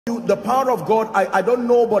The power of God, I don't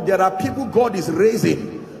know, but there are people God is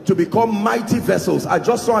raising to become mighty vessels. I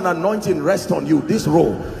just saw an anointing rest on you, this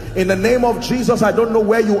role. In the name of Jesus, I don't know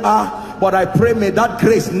where you are, but I pray may that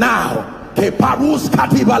grace now, let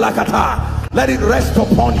it rest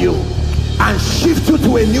upon you and shift you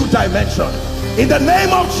to a new dimension. In the name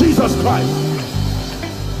of Jesus Christ.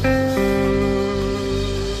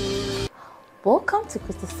 Welcome to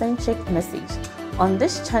Christocentric Message. On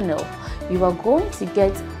this channel, you are going to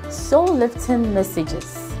get soul-lifting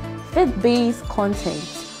messages, faith-based content,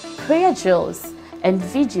 prayer drills, and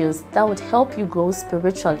videos that would help you grow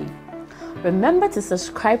spiritually. Remember to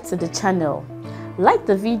subscribe to the channel, like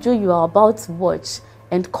the video you are about to watch,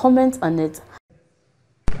 and comment on it.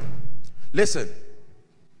 Listen,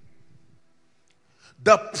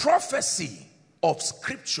 the prophecy of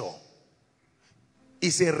Scripture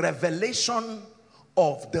is a revelation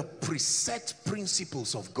of the preset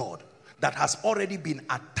principles of God that has already been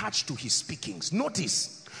attached to his speakings.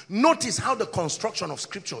 Notice how the construction of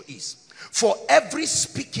Scripture is. For every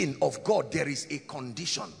speaking of God, there is a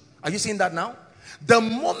condition. Are you seeing that now? The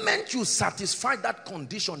moment you satisfy that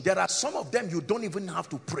condition, there are some of them you don't even have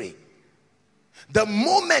to pray. The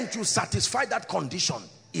moment you satisfy that condition,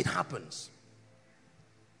 it happens.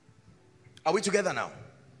 Are we together now?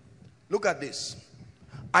 Look at this.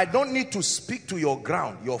 I don't need to speak to your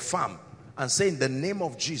ground, your farm, and say in the name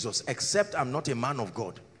of Jesus, except I'm not a man of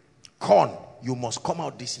God, corn, you must come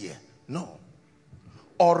out this year. No.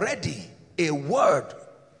 Already a word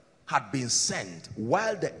had been sent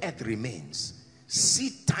while the earth remains.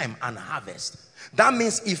 Seed time and harvest. That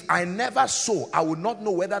means if I never sow, I will not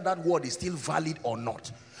know whether that word is still valid or not.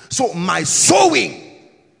 So my sowing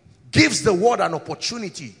gives the word an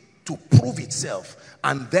opportunity to prove itself,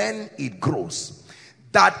 and then it grows.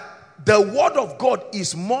 That the word of God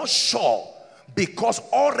is more sure because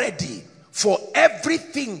already for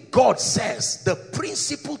everything God says, the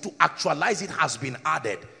principle to actualize it has been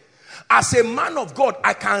added. As a man of God,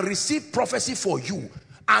 I can receive prophecy for you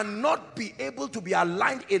and not be able to be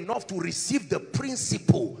aligned enough to receive the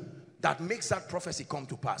principle that makes that prophecy come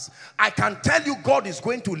to pass. I can tell you God is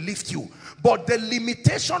going to lift you, but the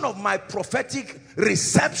limitation of my prophetic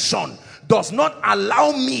reception does not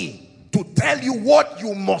allow me to tell you what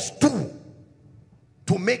you must do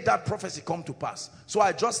to make that prophecy come to pass. So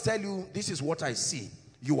I just tell you, this is what I see.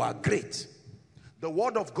 You are great. The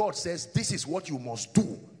word of God says, this is what you must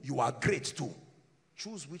do. You are great too.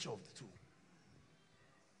 Choose which of the two.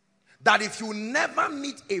 That if you never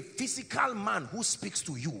meet a physical man who speaks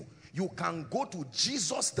to you, you can go to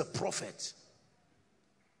Jesus the prophet.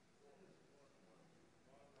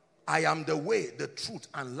 I am the way, the truth,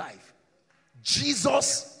 and life.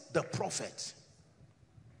 Jesus the prophet,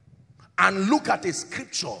 and look at a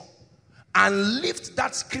scripture and lift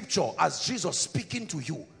that scripture as Jesus speaking to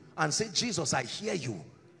you and say, Jesus, I hear you.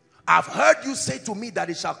 I've heard you say to me that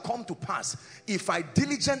it shall come to pass if I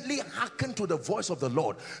diligently hearken to the voice of the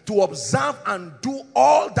Lord, to observe and do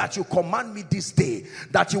all that you command me this day,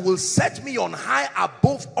 that you will set me on high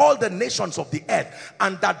above all the nations of the earth,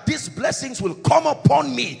 and that these blessings will come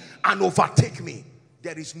upon me and overtake me.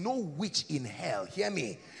 There is no witch in hell. Hear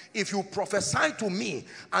me. If you prophesy to me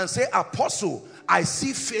and say, Apostle, I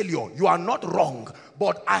see failure, you are not wrong,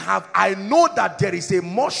 but I know that there is a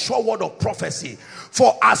more sure word of prophecy.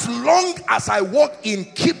 For as long as I walk in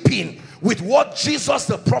keeping with what Jesus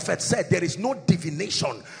the prophet said, there is no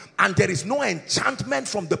divination and there is no enchantment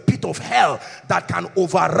from the pit of hell that can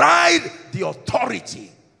override the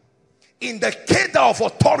authority. In the cadre of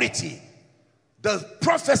authority, the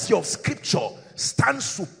prophecy of Scripture stands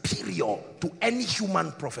superior to any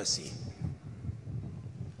human prophecy.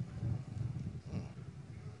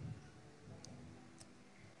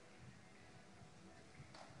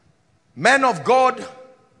 Men of God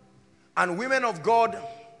and women of God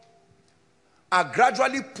are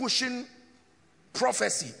gradually pushing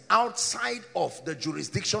prophecy outside of the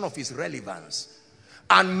jurisdiction of its relevance.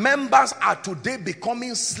 And members are today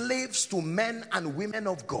becoming slaves to men and women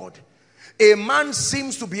of God. A man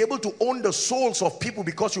seems to be able to own the souls of people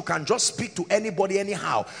because you can just speak to anybody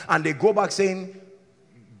anyhow, and they go back saying,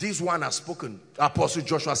 this one has spoken, Apostle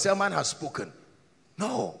Joshua Selman has spoken.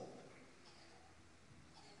 No.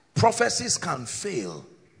 Prophecies can fail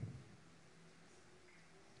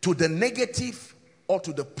to the negative or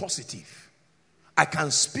to the positive. I can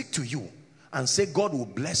speak to you and say God will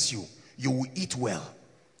bless you, you will eat well.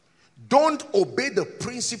 Don't obey the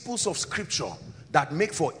principles of Scripture that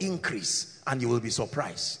make for increase, and you will be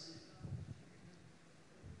surprised.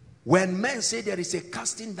 When men say there is a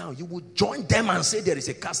casting down, you will join them and say there is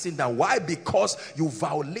a casting down. Why? Because you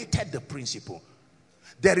violated the principle.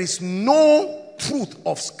 There is no truth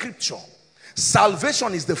of scripture.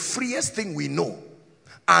 Salvation is the freest thing we know.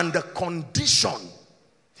 And the condition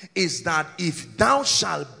is that if thou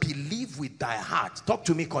shalt believe with thy heart, talk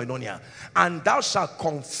to me, Koinonia, and thou shalt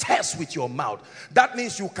confess with your mouth. That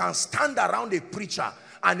means you can stand around a preacher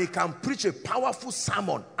and he can preach a powerful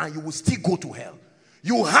sermon and you will still go to hell.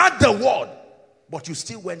 You heard the word, but you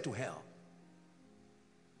still went to hell.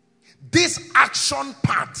 This action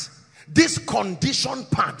part, this condition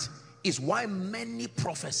part, is why many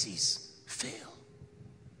prophecies fail.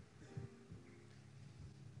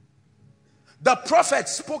 The prophet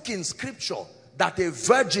spoke in scripture that a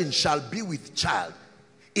virgin shall be with child.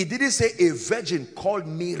 He didn't say a virgin called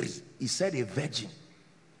Mary. He said a virgin.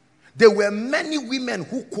 There were many women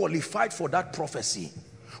who qualified for that prophecy.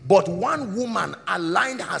 But one woman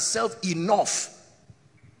aligned herself enough.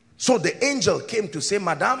 So the angel came to say,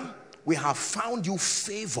 Madam, we have found you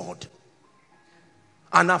favored.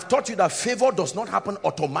 And I've taught you that favor does not happen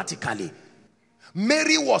automatically.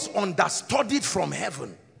 Mary was understudied from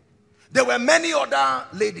heaven. There were many other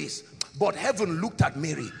ladies, but heaven looked at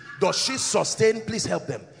Mary. Does she sustain? Please help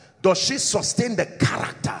them. Does she sustain the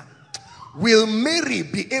character? Will Mary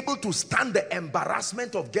be able to stand the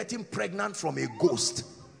embarrassment of getting pregnant from a ghost?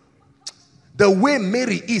 The way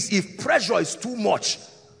Mary is, if pressure is too much,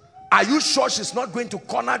 are you sure she's not going to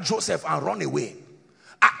corner Joseph and run away?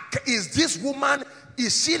 Is this woman,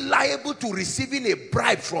 is she liable to receiving a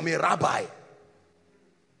bribe from a rabbi?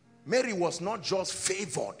 Mary was not just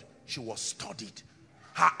favored, she was studied.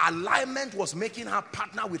 Her alignment was making her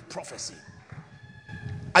partner with prophecy.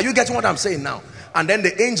 Are you getting what I'm saying now? And then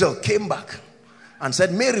the angel came back and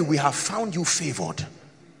said, Mary, we have found you favored.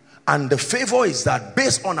 And the favor is that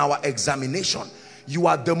based on our examination, you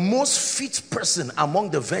are the most fit person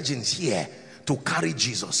among the virgins here to carry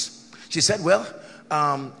Jesus. She said, well,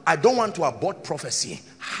 I don't want to abort prophecy.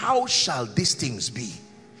 How shall these things be,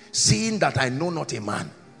 seeing that I know not a man?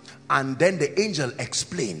 And then the angel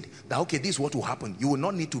explained that, okay, this is what will happen. You will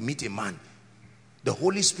not need to meet a man. The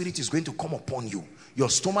Holy Spirit is going to come upon you. Your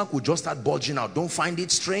stomach will just start bulging out. Don't find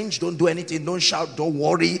it strange. Don't do anything. Don't shout. Don't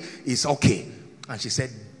worry. It's okay. And she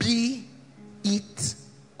said, be it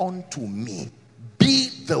unto me. Be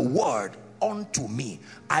the word unto me.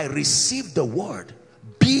 I received the word.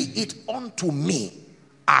 Be it unto me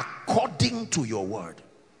according to your word.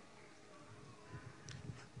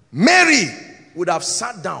 Mary would have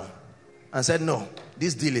sat down and said, no,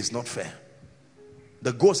 this deal is not fair.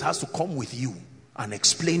 The ghost has to come with you and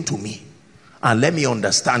explain to me. And let me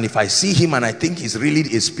understand. If I see him and I think he's really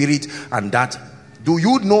a spirit and that, do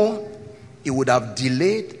you know it would have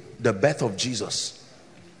delayed the birth of Jesus?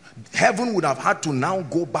 Heaven would have had to now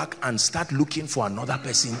go back and start looking for another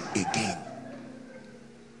person again.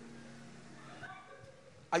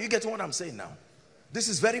 Are you getting what I'm saying now? This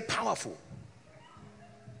is very powerful.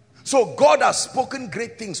 So God has spoken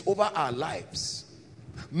great things over our lives.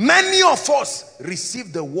 Many of us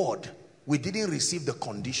received the word. We didn't receive the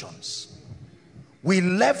conditions. We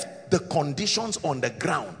left the conditions on the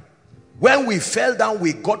ground. When we fell down,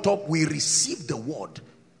 we got up, we received the word.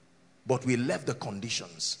 But we left the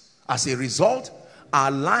conditions. As a result,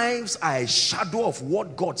 our lives are a shadow of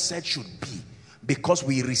what God said should be. Because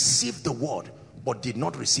we received the word, but did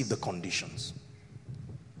not receive the conditions.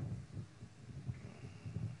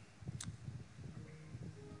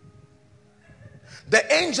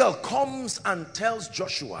 The angel comes and tells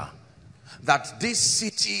Joshua that this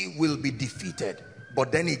city will be defeated.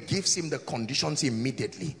 But then he gives him the conditions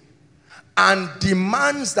immediately. And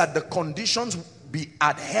demands that the conditions be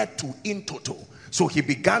adhered to in total. So he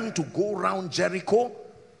began to go around Jericho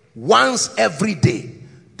once every day.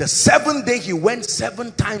 The seventh day he went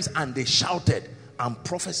 7 times and they shouted. And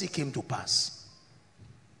prophecy came to pass.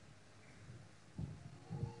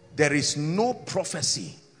 There is no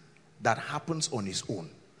prophecy that happens on its own.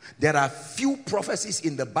 There are few prophecies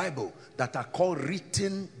in the Bible that are called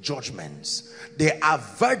written judgments. There are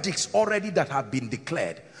verdicts already that have been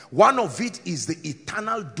declared. One of it is the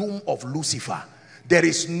eternal doom of Lucifer. There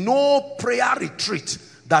is no prayer retreat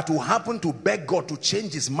that will happen to beg God to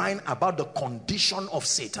change his mind about the condition of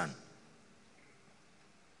Satan.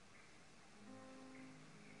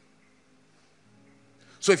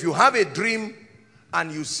 So if you have a dream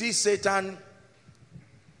and you see Satan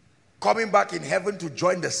coming back in heaven to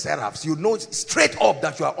join the seraphs, you know straight up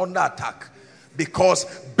that you are under attack. Because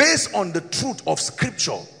based on the truth of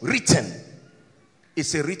scripture written,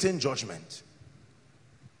 it's a written judgment.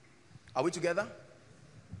 Are we together?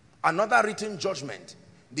 Another written judgment,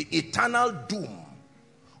 the eternal doom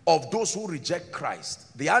of those who reject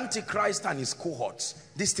Christ, the Antichrist and his cohorts.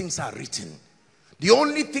 These things are written. The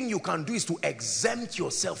only thing you can do is to exempt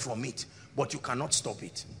yourself from it. but you cannot stop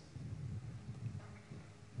it.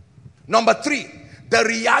 Number 3, the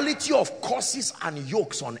reality of curses and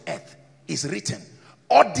yokes on earth is written.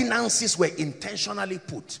 Ordinances were intentionally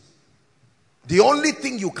put. The only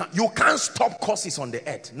thing you can't stop curses on the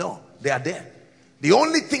earth. No, they are there. The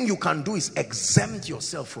only thing you can do is exempt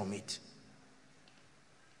yourself from it.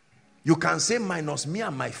 You can say minus me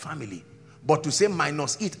and my family, but to say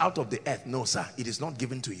minus it out of the earth, no sir, it is not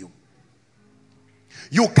given to you.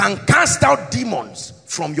 You can cast out demons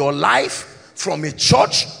from your life, from a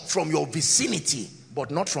church, from your vicinity,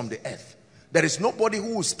 but not from the earth. There is nobody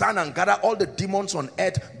who will stand and gather all the demons on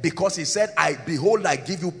earth because he said, behold, I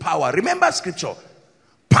give you power. Remember scripture,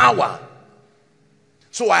 power.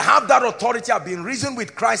 So I have that authority. I've been risen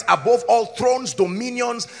with Christ above all thrones,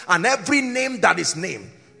 dominions, and every name that is named.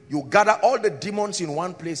 You gather all the demons in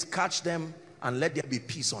one place, catch them, and let there be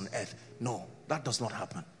peace on earth. No, that does not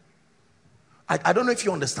happen. I don't know if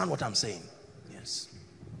you understand what I'm saying. Yes.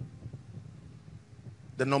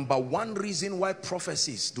 The number 1 reason why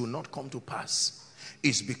prophecies do not come to pass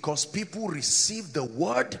is because people receive the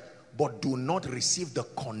word but do not receive the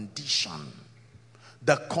condition.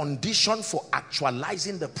 The condition for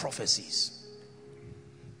actualizing the prophecies.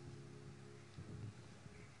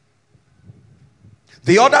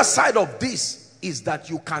 The other side of this is that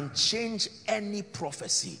you can change any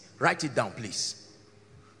prophecy. Write it down, please.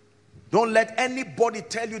 Don't let anybody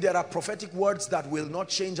tell you there are prophetic words that will not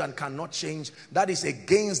change and cannot change. That is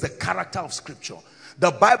against the character of scripture.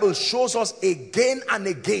 The Bible shows us again and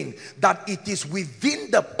again that it is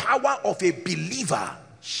within the power of a believer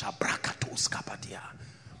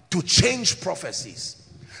to change prophecies.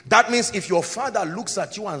 That means if your father looks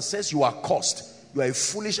at you and says you are cursed, you are a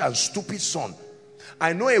foolish and stupid son.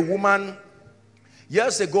 I know a woman,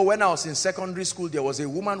 years ago when I was in secondary school, there was a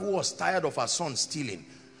woman who was tired of her son stealing.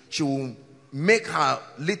 She will make her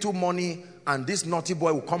little money and this naughty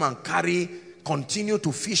boy will come and continue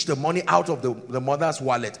to fish the money out of the mother's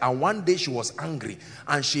wallet. And one day she was angry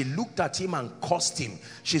and she looked at him and cursed him.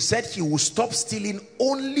 She said he will stop stealing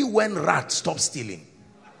only when rats stop stealing.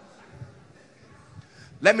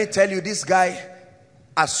 Let me tell you, this guy,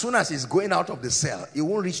 as soon as he's going out of the cell, it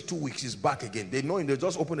won't reach 2 weeks, he's back again. They know him, they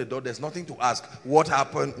just open the door, there's nothing to ask. What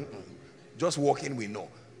happened? Just walk in, we know.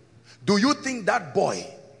 Do you think that boy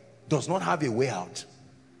does not have a way out?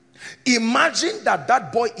 Imagine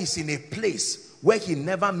that boy is in a place where he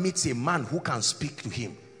never meets a man who can speak to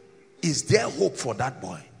him. Is there hope for that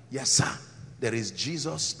boy? Yes, sir. There is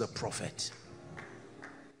Jesus the prophet.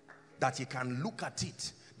 That he can look at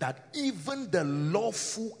it, that even the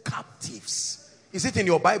lawful captives, is it in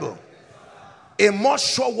your Bible? A more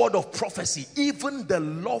sure word of prophecy, even the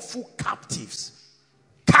lawful captives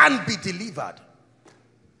can be delivered.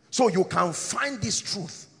 So you can find this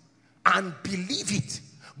truth and believe it.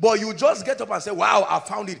 But you just get up and say, wow, I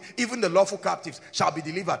found it. Even the lawful captives shall be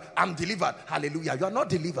delivered. I'm delivered. Hallelujah. You are not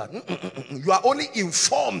delivered. You are only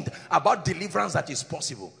informed about deliverance that is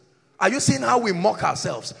possible. Are you seeing how we mock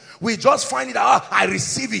ourselves? We just find it out. I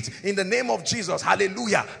receive it in the name of Jesus.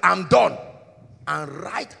 Hallelujah. I'm done. And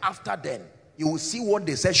right after then, you will see what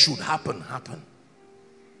they said should happen.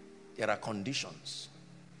 There are conditions.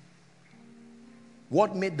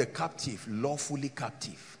 What made the captive lawfully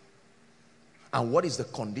captive? And what is the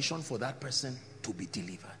condition for that person to be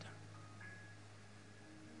delivered?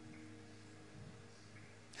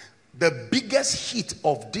 The biggest hit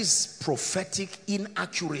of this prophetic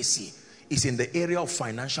inaccuracy is in the area of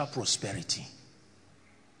financial prosperity.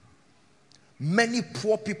 Many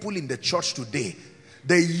poor people in the church today,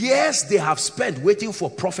 the years they have spent waiting for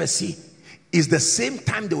prophecy is the same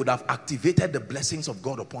time they would have activated the blessings of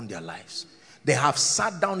God upon their lives. They have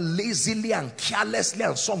sat down lazily and carelessly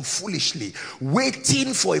and some foolishly,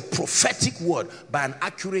 waiting for a prophetic word by an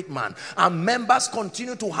accurate man. And members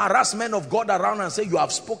continue to harass men of God around and say, you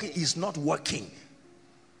have spoken, it's not working.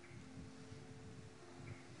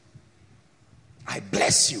 I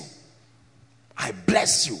bless you. I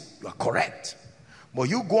bless you. You are correct. But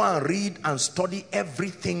you go and read and study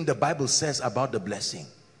everything the Bible says about the blessing,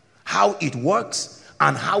 how it works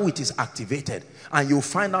and how it is activated. And you'll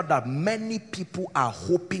find out that many people are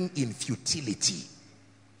hoping in futility.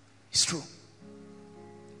 It's true.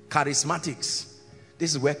 Charismatics.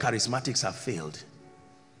 This is where charismatics have failed.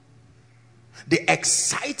 The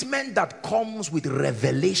excitement that comes with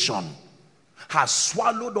revelation has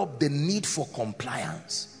swallowed up the need for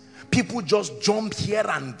compliance. People just jump here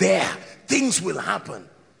and there. Things will happen.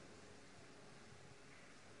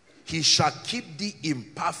 He shall keep thee in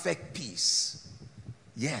perfect peace.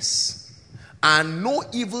 Yes. And no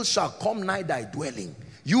evil shall come nigh thy dwelling.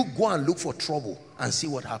 You go and look for trouble and see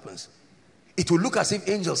what happens. It will look as if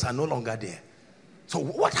angels are no longer there. So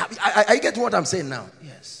what happened? I get what I'm saying now.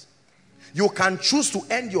 Yes. You can choose to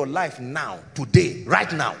end your life now, today,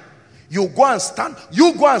 right now. You go and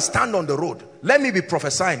stand on the road. Let me be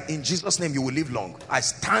prophesying. In Jesus' name, you will live long. I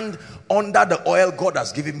stand under the oil God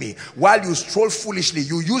has given me. While you stroll foolishly,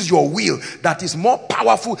 you use your will that is more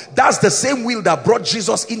powerful. That's the same will that brought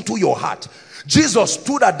Jesus into your heart. Jesus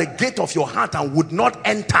stood at the gate of your heart and would not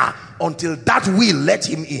enter until that will let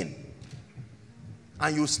him in.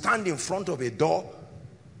 And you stand in front of a door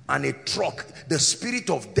and a truck. The spirit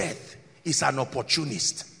of death is an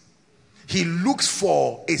opportunist. He looks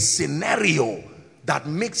for a scenario that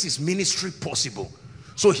makes his ministry possible.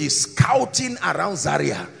 So he's scouting around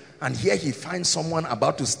Zaria, and here he finds someone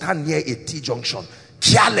about to stand near a T-junction.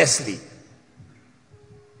 Carelessly,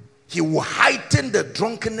 he will heighten the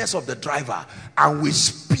drunkenness of the driver, and with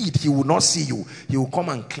speed he will not see you. He will come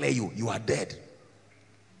and clear you. You are dead.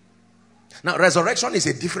 Now resurrection is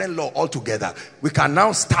a different law altogether. We can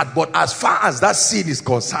now start, but as far as that seed is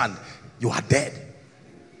concerned, you are dead.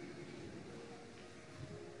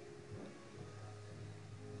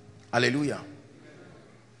 Hallelujah.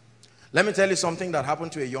 Let me tell you something that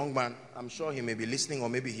happened to a young man. I'm sure he may be listening, or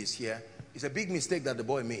maybe he's here. It's a big mistake that the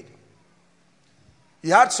boy made. He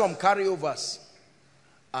had some carryovers,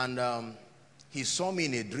 and he saw me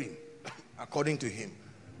in a dream. According to him,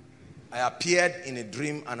 I appeared in a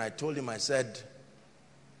dream, and I told him, I said,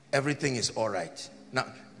 everything is all right. Now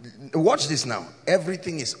watch this now.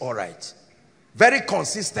 Everything is all right. Very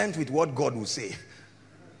consistent with what God will say.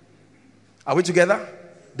 Are we together?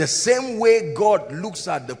 The same way God looks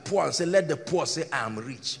at the poor and says, let the poor say, I am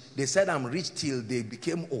rich. They said, I'm rich till they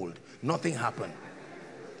became old. Nothing happened.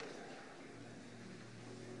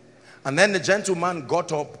 And then the gentleman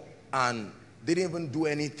got up and didn't even do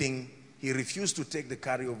anything. He refused to take the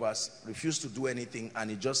carryovers, refused to do anything, and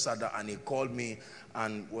he just sat there and he called me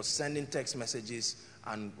and was sending text messages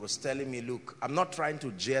and was telling me, look, I'm not trying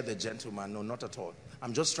to jeer the gentleman, no, not at all.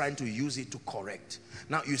 I'm just trying to use it to correct.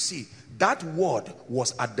 Now you see, that word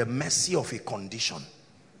was at the mercy of a condition.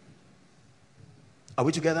 Are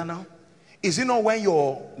we together now? Is it not when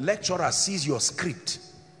your lecturer sees your script?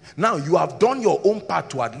 Now you have done your own part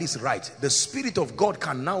to at least write. The Spirit of God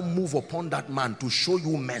can now move upon that man to show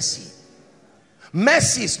you mercy.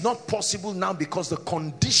 Mercy is not possible now because the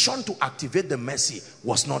condition to activate the mercy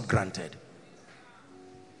was not granted.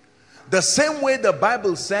 The same way the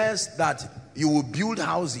Bible says that you will build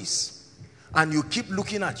houses and you keep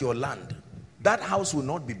looking at your land, that house will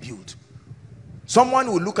not be built.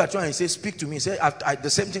 Someone will look at you and say, speak to me. Say, the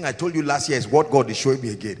same thing I told you last year is what God is showing me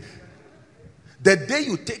again. The day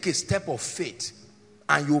you take a step of faith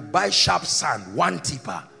and you buy sharp sand, 1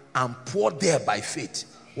 tipper, and pour there by faith,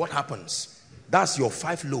 what happens? That's your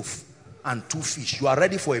 5 loaves and 2 fish. You are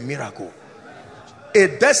ready for a miracle. A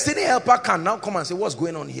destiny helper can now come and say, what's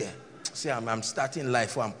going on here? Say, I'm starting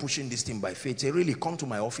life, or I'm pushing this thing by faith. Say, really, come to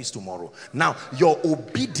my office tomorrow. Now, your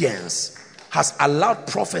obedience has allowed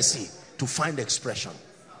prophecy to find expression.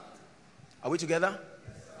 Are we together?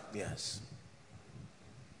 Yes.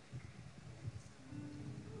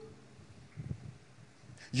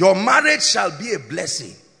 Your marriage shall be a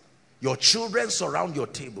blessing. Your children surround your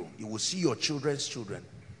table. You will see your children's children.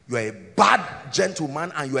 You are a bad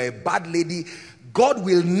gentleman and you are a bad lady. God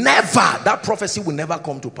will never, that prophecy will never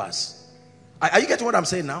come to pass. Are you getting what I'm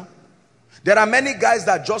saying now? There are many guys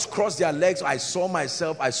that just cross their legs. I saw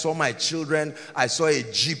myself, I saw my children, I saw a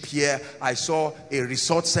jeep here, I saw a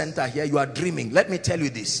resort center here. You are dreaming. Let me tell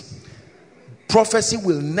you this. Prophecy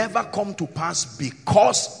will never come to pass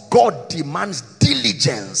because God demands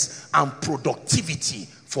diligence and productivity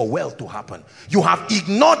for wealth to happen. You have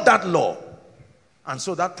ignored that law, and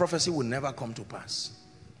so that prophecy will never come to pass.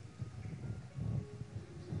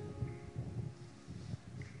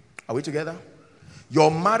 Are we together? Your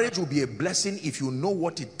marriage will be a blessing if you know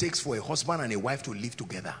what it takes for a husband and a wife to live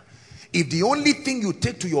together. If the only thing you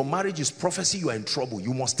take to your marriage is prophecy, you are in trouble.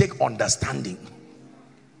 You must take understanding.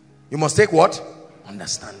 You must take what?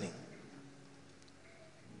 Understanding.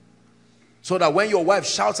 So that when your wife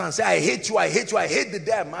shouts and says, I hate you, I hate you, I hate the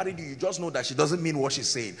day I married you, you just know that she doesn't mean what she's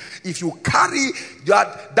saying. If you carry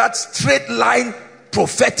that straight line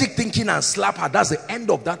prophetic thinking and slap her, that's the end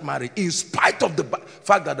of that marriage, in spite of the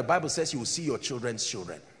fact that the Bible says you will see your children's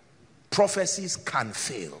children. Prophecies can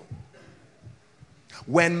fail.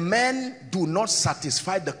 When men do not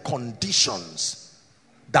satisfy the conditions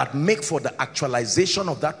that make for the actualization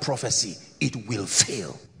of that prophecy, it will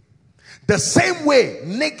fail. The same way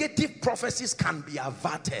negative prophecies can be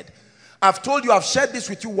averted. I've told you, I've shared this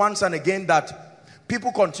with you once and again, that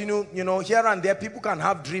People continue, you know, here and there, people can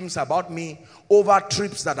have dreams about me over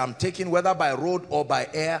trips that I'm taking, whether by road or by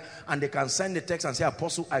air, and they can send a text and say,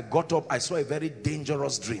 Apostle, I got up, I saw a very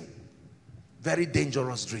dangerous dream. Very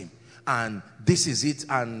dangerous dream. And this is it,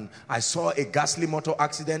 and I saw a ghastly motor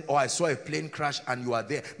accident, or I saw a plane crash, and you are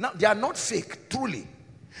there. Now, they are not fake, truly.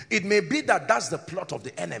 It may be that that's the plot of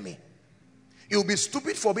the enemy. It will be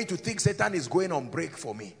stupid for me to think Satan is going on break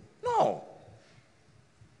for me. No.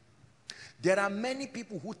 There are many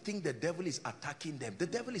people who think the devil is attacking them. The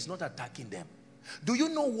devil is not attacking them. Do you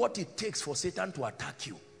know what it takes for Satan to attack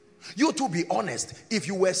you? You to be honest, if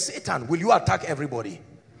you were Satan, will you attack everybody?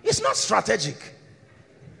 It's not strategic.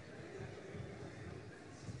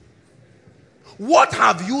 What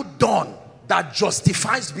have you done that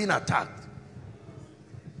justifies being attacked?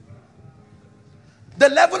 The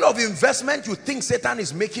level of investment you think Satan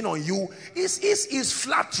is making on you is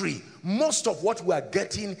flattery. Most of what we are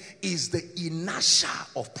getting is the inertia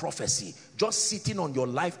of prophecy, just sitting on your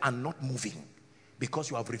life and not moving because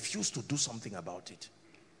you have refused to do something about it.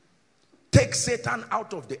 Take Satan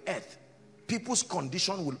out of the earth, people's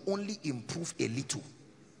condition will only improve a little.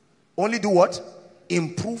 Only do what?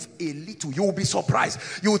 Improve a little. You will be surprised.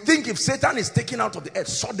 You will think if Satan is taken out of the earth,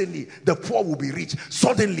 suddenly the poor will be rich.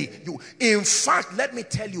 Suddenly, in fact, let me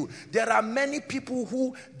tell you, there are many people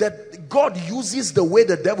who that God uses the way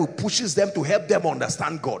the devil pushes them to help them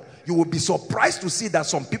understand God. You will be surprised to see that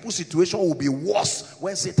some people's situation will be worse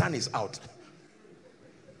when Satan is out.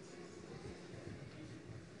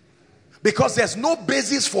 Because there's no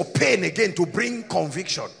basis for pain again to bring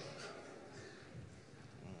conviction.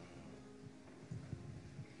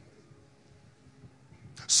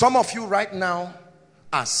 Some of you right now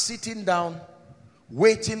are sitting down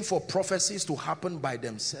waiting for prophecies to happen by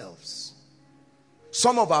themselves.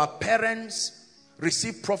 Some of our parents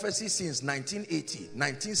received prophecy since 1980,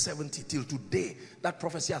 1970 till today. That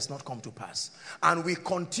prophecy has not come to pass. And we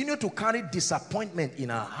continue to carry disappointment in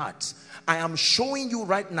our hearts. I am showing you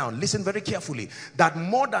right now, listen very carefully, that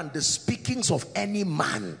more than the speakings of any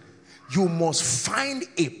man, you must find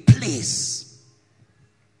a place.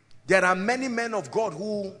 There are many men of God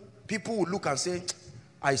who people will look and say,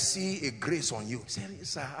 I see a grace on you. Say,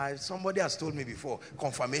 sir, somebody has told me before,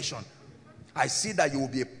 confirmation. I see that you will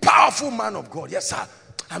be a powerful man of God. Yes, sir.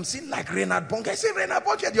 I'm seeing like Reinhard Bonnke. I say Reinhard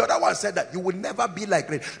Bonnke. The other one said that you will never be like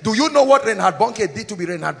Reinhard. Do you know what Reinhard Bonnke did to be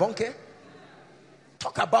Reinhard Bonnke?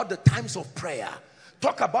 Talk about the times of prayer.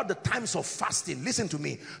 Talk about the times of fasting. Listen to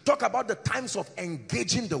me. Talk about the times of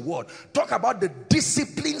engaging the word. Talk about the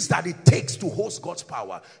disciplines that it takes to host God's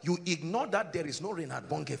power. You ignore that, there is no Reinhard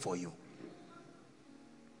Bonnke for you.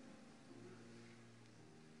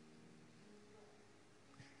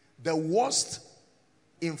 The worst,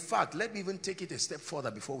 in fact, let me even take it a step further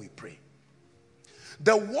before we pray.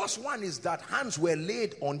 The worst one is that hands were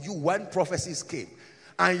laid on you when prophecies came.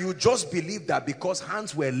 And you just believe that because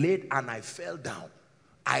hands were laid and I fell down,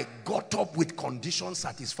 I got up with conditions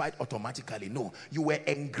satisfied automatically. No, you were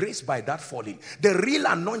engraced by that falling. The real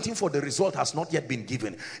anointing for the result has not yet been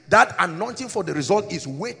given. That anointing for the result is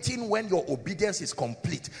waiting when your obedience is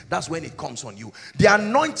complete. That's when it comes on you. The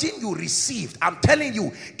anointing you received, I'm telling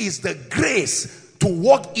you, is the grace to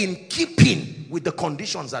walk in keeping with the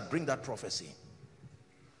conditions that bring that prophecy.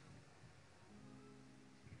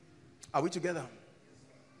 Are we together?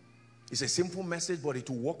 It's a simple message, but it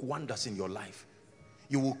will work wonders in your life.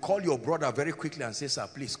 You will call your brother very quickly and say, sir,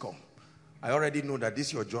 please come. I already know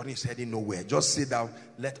that your journey is heading nowhere. Just sit down,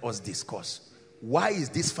 let us discuss. Why is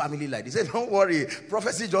this family like this? He said, don't worry,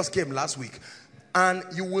 prophecy just came last week. And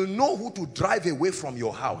you will know who to drive away from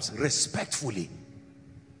your house respectfully.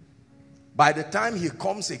 By the time he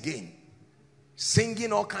comes again,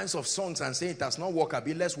 singing all kinds of songs and saying, it has not worked,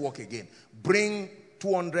 Abi, let's walk again. Bring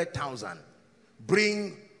 200,000.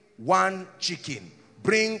 Bring 1 chicken.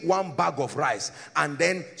 Bring 1 bag of rice, and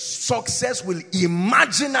then success will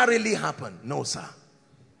imaginarily happen. No, sir.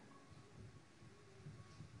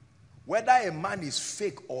 Whether a man is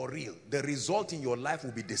fake or real, the result in your life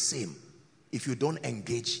will be the same if you don't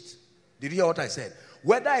engage it. Did you hear what I said?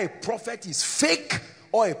 Whether a prophet is fake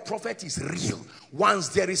or a prophet is real, once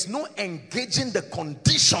there is no engaging the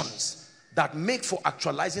conditions that make for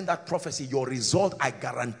actualizing that prophecy, your result, I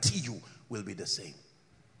guarantee you, will be the same.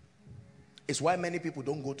 It's why many people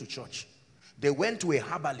don't go to church. They went to a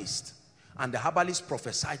herbalist and the herbalist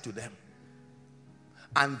prophesied to them.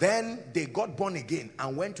 And then they got born again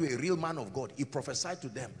and went to a real man of God. He prophesied to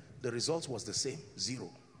them. The result was the same, 0.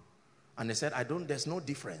 And they said, there's no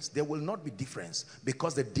difference. There will not be difference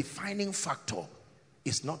because the defining factor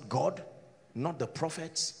is not God, not the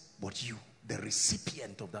prophets, but you, the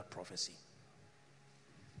recipient of that prophecy.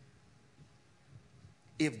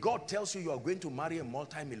 If God tells you you are going to marry a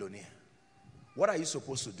multi-millionaire, what are you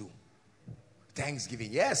supposed to do? Thanksgiving.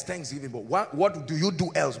 Yes, Thanksgiving, but what do you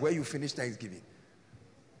do else where you finish Thanksgiving?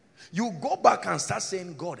 You go back and start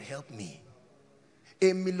saying, God, help me.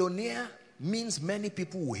 A millionaire means many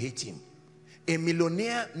people will hate him. A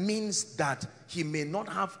millionaire means that he may not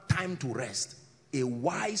have time to rest. A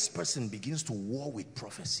wise person begins to war with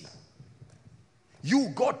prophecy.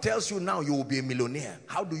 God tells you now you will be a millionaire.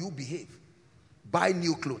 How do you behave? Buy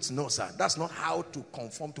new clothes. No, sir. That's not how to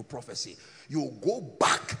conform to prophecy. You go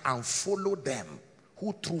back and follow them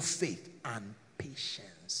who through faith and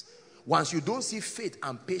patience. Once you don't see faith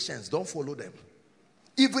and patience, don't follow them.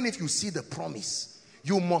 Even if you see the promise,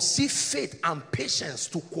 you must see faith and patience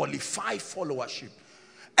to qualify followership.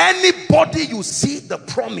 Anybody you see the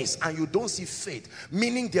promise and you don't see faith,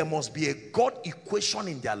 meaning there must be a God equation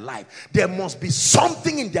in their life. There must be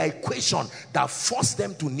something in their equation that forces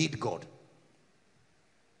them to need God.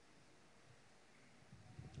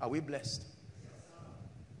 Are we blessed?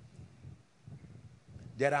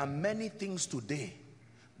 There are many things today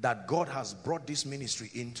that God has brought this ministry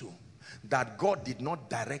into that God did not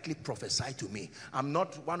directly prophesy to me. I'm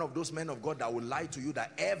not one of those men of God that will lie to you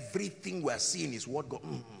that everything we're seeing is what God...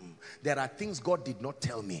 There are things God did not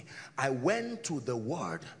tell me. I went to the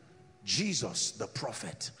word, Jesus the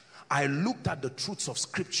prophet. I looked at the truths of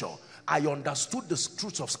scripture. I understood the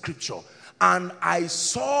truths of scripture. And I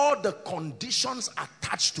saw the conditions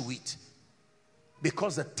attached to it.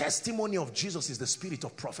 Because the testimony of Jesus is the spirit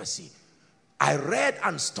of prophecy. I read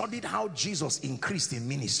and studied how Jesus increased in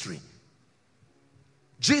ministry.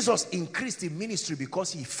 Jesus increased in ministry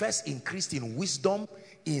because he first increased in wisdom,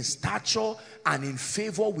 in stature, and in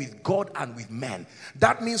favor with God and with men.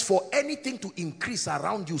 That means for anything to increase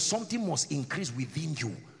around you, something must increase within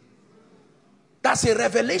you. That's a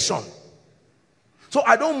revelation. So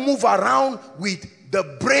I don't move around with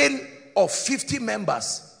the brain of 50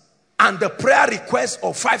 members and the prayer request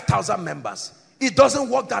of 5,000 members. It doesn't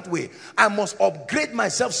work that way. I must upgrade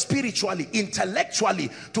myself spiritually, intellectually,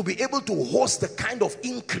 to be able to host the kind of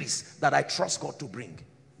increase that I trust God to bring.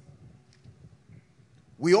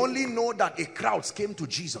 We only know that a crowd came to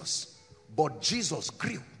Jesus, but Jesus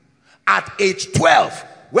grew. At age 12,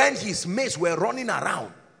 when his mates were running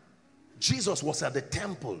around, Jesus was at the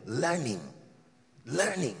temple learning.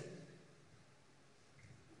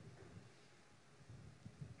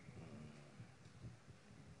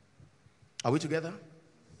 Are we together?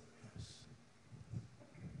 Yes.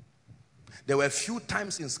 There were a few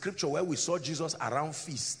times in scripture where we saw Jesus around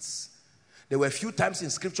feasts. There were a few times in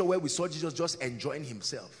scripture where we saw Jesus just enjoying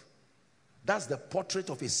himself. That's the portrait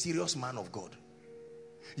of a serious man of God.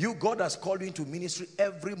 God has called you into ministry.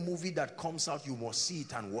 Every movie that comes out, you must see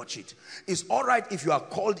it and watch it. It's all right if you are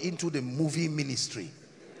called into the movie ministry.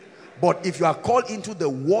 But if you are called into the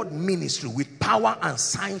word ministry with power and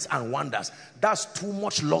signs and wonders, that's too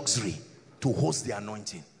much luxury to host the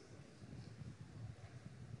anointing.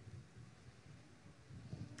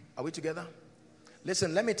 Are we together?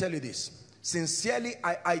 Listen, let me tell you this. Sincerely,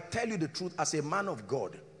 I tell you the truth as a man of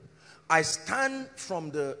God. I stand from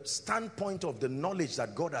the standpoint of the knowledge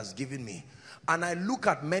that God has given me. And I look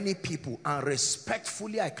at many people and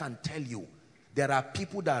respectfully I can tell you, there are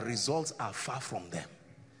people that results are far from them.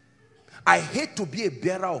 I hate to be a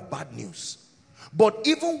bearer of bad news. But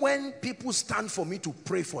even when people stand for me to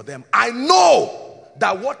pray for them, I know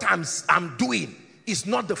that what I'm doing is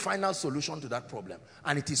not the final solution to that problem.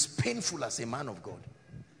 And it is painful as a man of God.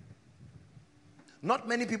 Not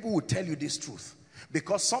many people will tell you this truth.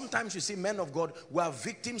 Because sometimes you see men of God who are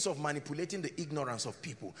victims of manipulating the ignorance of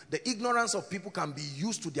people. The ignorance of people can be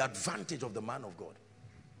used to the advantage of the man of God.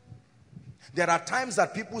 There are times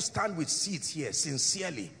that people stand with seeds here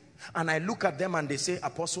sincerely. And I look at them and they say,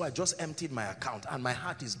 Apostle, I just emptied my account and my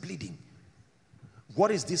heart is bleeding.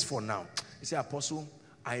 What is this for now? You say, Apostle,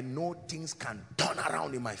 I know things can turn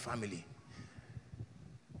around in my family.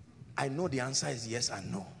 I know the answer is yes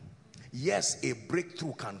and no. Yes, a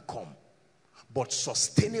breakthrough can come. But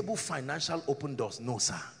sustainable financial open doors, no,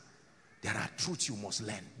 sir. There are truths you must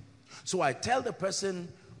learn. So I tell the person,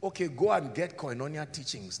 okay, go and get koinonia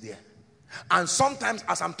teachings there. And sometimes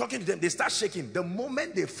as I'm talking to them, they start shaking. The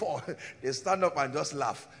moment they fall, they stand up and just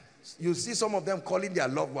laugh. You see some of them calling their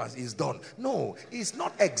loved ones, it's done. No, it's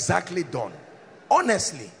not exactly done.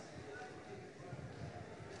 Honestly.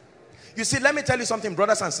 You see, let me tell you something,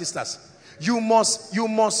 brothers and sisters. You must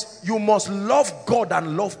love God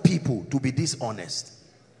and love people to be dishonest.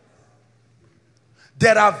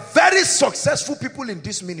 There are very successful people in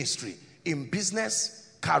this ministry, in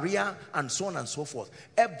business, career, and so on and so forth.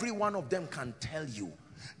 Every one of them can tell you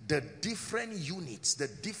the different units, the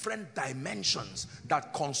different dimensions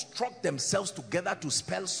that construct themselves together to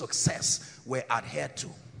spell success were adhered to.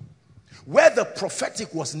 Where the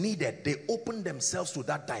prophetic was needed, they opened themselves to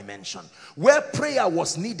that dimension. Where prayer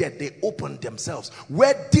was needed, they opened themselves.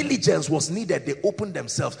 Where diligence was needed, they opened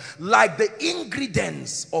themselves. Like the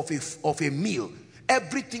ingredients of a meal,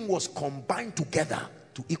 everything was combined together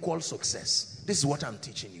to equal success. This is what I'm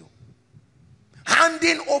teaching you.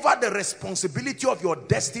 Handing over the responsibility of your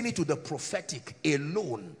destiny to the prophetic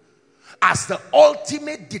alone as the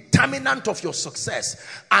ultimate determinant of your success,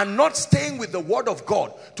 and not staying with the word of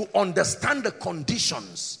God to understand the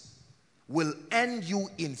conditions, will end you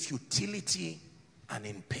in futility and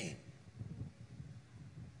in pain.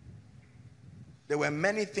 There were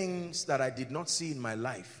many things that I did not see in my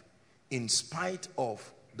life in spite of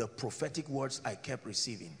the prophetic words I kept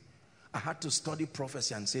receiving. I had to study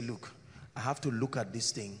prophecy and say, look, I have to look at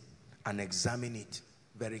this thing and examine it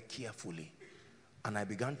very carefully. And I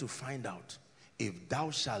began to find out, if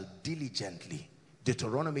thou shalt diligently,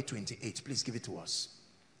 Deuteronomy 28, please give it to us.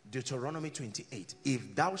 Deuteronomy 28,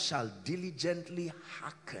 if thou shalt diligently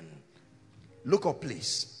hearken. Look up,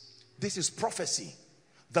 please. This is prophecy,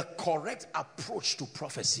 the correct approach to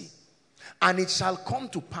prophecy. And it shall come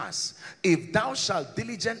to pass, if thou shalt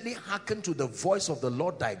diligently hearken to the voice of the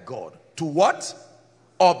Lord thy God, to what?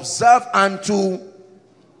 Observe and to...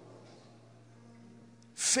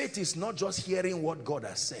 Faith is not just hearing what God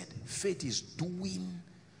has said. Faith is doing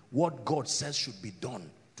what God says should be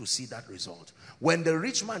done to see that result. When the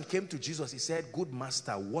rich man came to Jesus, he said, good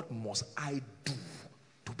master, what must I do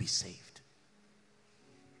to be saved?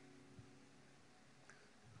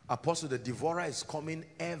 Apostle, the devourer is coming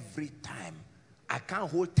every time. I can't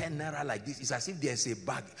hold 10 naira like this. It's as if there's a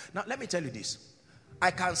bag. Now, let me tell you this.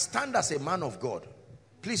 I can stand as a man of God.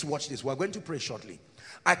 Please watch this. We're going to pray shortly.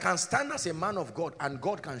 I can stand as a man of God and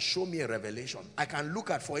God can show me a revelation. I can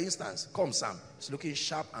look at, for instance, come Sam, he's looking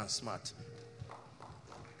sharp and smart.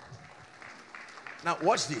 Now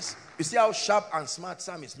watch this. You see how sharp and smart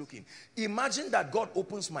Sam is looking. Imagine that God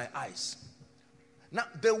opens my eyes. Now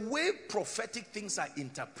the way prophetic things are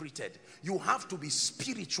interpreted, you have to be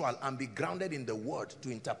spiritual and be grounded in the word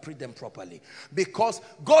to interpret them properly. Because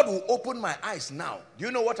God will open my eyes now. Do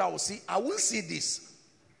you know what I will see? I will see this.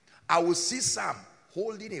 I will see Sam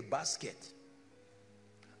holding a basket,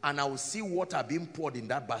 and I will see water being poured in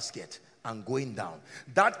that basket and going down.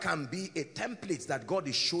 That can be a template that God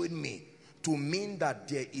is showing me to mean that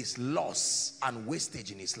there is loss and wastage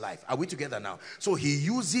in his life. Are we together now? So he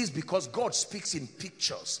uses, because God speaks in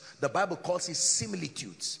pictures, the Bible calls it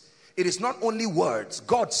similitudes. It is not only words,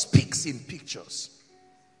 God speaks in pictures.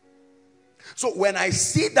 So when I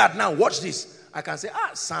see that now, watch this, I can say,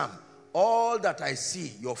 Sam, all that I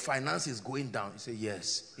see, your finance is going down. You say,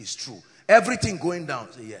 yes, it's true. Everything going down.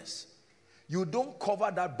 You say, yes. You don't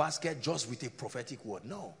cover that basket just with a prophetic word.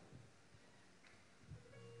 No.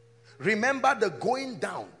 Remember, the going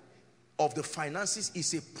down of the finances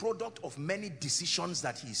is a product of many decisions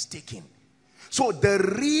that he is taking. So the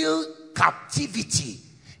real captivity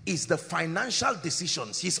is the financial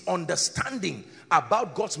decisions, his understanding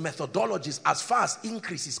about God's methodologies as far as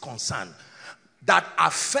increase is concerned, that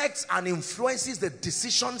affects and influences the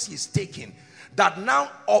decisions he's taking, that now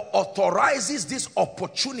authorizes this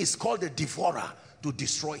opportunist called the devourer to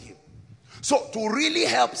destroy him. So to really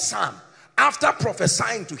help Sam, after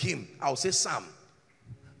prophesying to him, I'll say, Sam,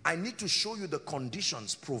 I need to show you the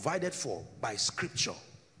conditions provided for by scripture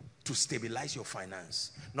to stabilize your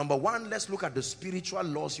finance. Number one, let's look at the spiritual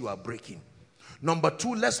laws you are breaking. Number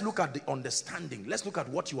two, let's look at the understanding. Let's look at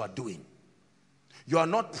what you are doing. You are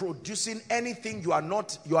not producing anything. You are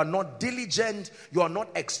not diligent. You are not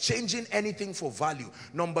exchanging anything for value.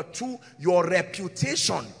 Number two, your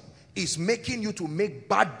reputation is making you to make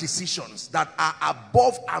bad decisions that are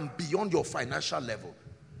above and beyond your financial level.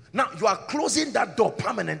 Now, you are closing that door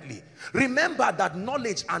permanently. Remember that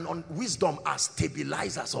knowledge and wisdom are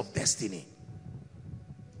stabilizers of destiny.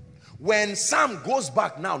 When Sam goes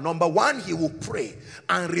back now, number one, he will pray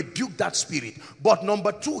and rebuke that spirit. But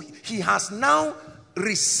number two, he has now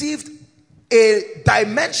received a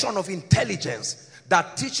dimension of intelligence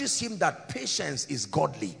that teaches him that patience is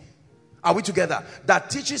godly. Are we together? That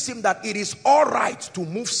teaches him that it is all right to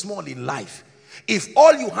move small in life. If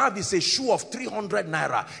all you have is a shoe of 300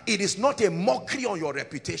 naira, it is not a mockery on your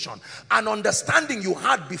reputation. An understanding you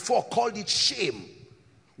had before called it shame.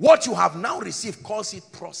 What you have now received calls it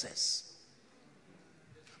process.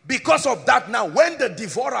 Because of that now, when the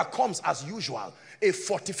devourer comes as usual, A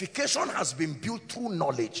fortification has been built through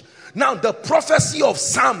knowledge. Now the prophecy of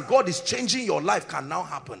Sam, God is changing your life, can now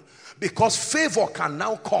happen. Because favor can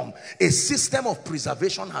now come. A system of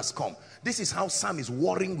preservation has come. This is how Sam is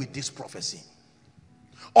warring with this prophecy.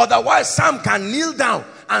 Otherwise, Sam can kneel down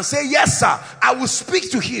and say, yes, sir, I will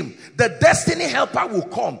speak to him. The destiny helper will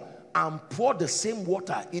come and pour the same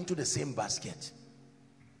water into the same basket.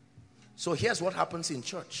 So here's what happens in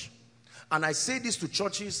church. And I say this to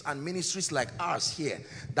churches and ministries like ours here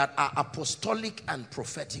that are apostolic and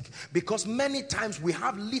prophetic, because many times we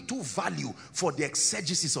have little value for the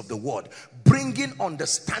exegesis of the word, bringing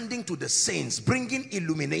understanding to the saints, bringing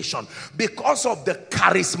illumination, because of the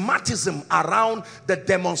charismatism around the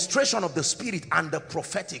demonstration of the Spirit and the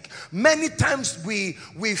prophetic. Many times we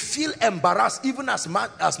feel embarrassed, even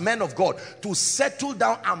as men of God, to settle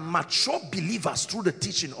down and mature believers through the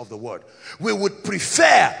teaching of the word. We would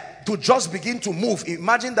prefer to just begin to move.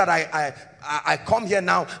 Imagine that I come here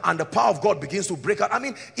now and the power of God begins to break out. I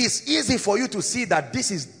mean, it's easy for you to see that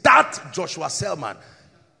this is that Joshua Selman.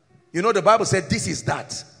 You know, the Bible said this is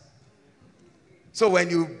that. So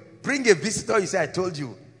when you bring a visitor, you say, I told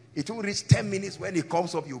you, it will reach 10 minutes. When he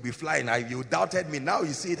comes up, you'll be flying. You doubted me. Now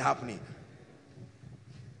you see it happening.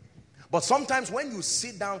 But sometimes when you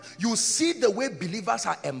sit down, you see the way believers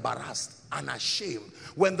are embarrassed and ashamed.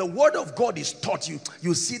 When the word of God is taught you,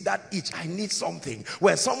 you see that itch. I need something.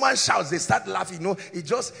 When someone shouts, they start laughing. You know,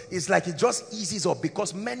 it's like it just eases up,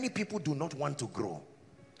 because many people do not want to grow.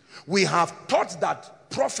 We have taught that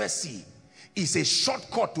prophecy is a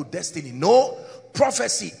shortcut to destiny. No,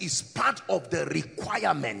 prophecy is part of the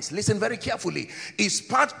requirements. Listen very carefully. It's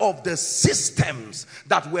part of the systems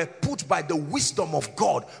that were put by the wisdom of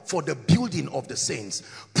God for the building of the saints.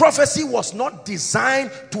 Prophecy was not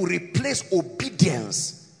designed to replace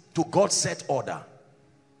obedience to God's set order.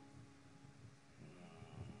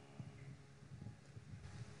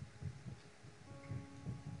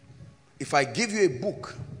 If I give you a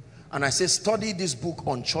book and I say, study this book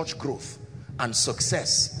on church growth and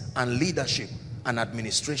success and leadership and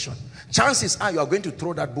administration, chances are you are going to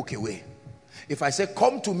throw that book away. If I say,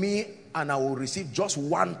 come to me and I will receive just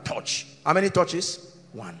one touch. How many touches?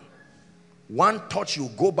 One touch, you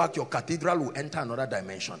go back, your cathedral will enter another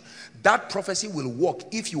dimension. That prophecy will work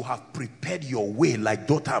if you have prepared your way like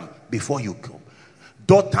Dotham before you come.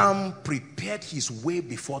 Dotham prepared his way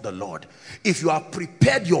before the Lord. If you have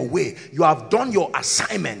prepared your way, you have done your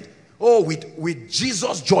assignment, oh, with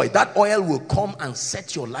Jesus' joy, that oil will come and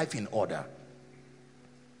set your life in order.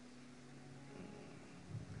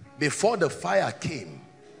 Before the fire came,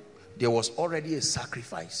 there was already a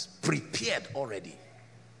sacrifice, prepared already.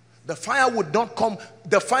 The fire would not come,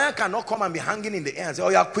 the fire cannot come and be hanging in the air and say, oh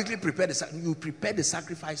yeah, quickly prepare the sacrifice. You prepare the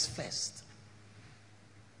sacrifice first.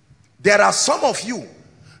 There are some of you,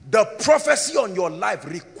 the prophecy on your life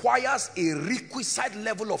requires a requisite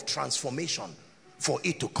level of transformation for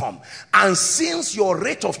it to come. And since your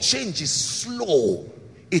rate of change is slow,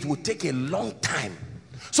 it will take a long time.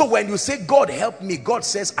 So when you say, God help me, God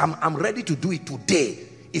says, I'm ready to do it today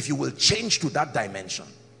if you will change to that dimension.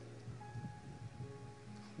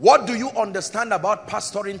 What do you understand about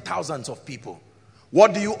pastoring thousands of people?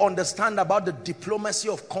 What do you understand about the diplomacy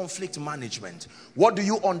of conflict management? What do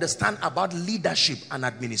you understand about leadership and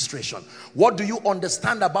administration? What do you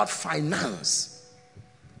understand about finance?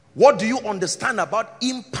 What do you understand about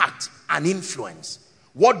impact and influence?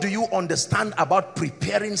 What do you understand about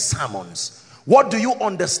preparing sermons? What do you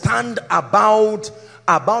understand about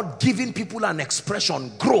giving people an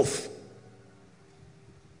expression, growth?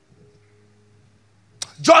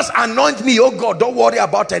 Just anoint me, oh God, don't worry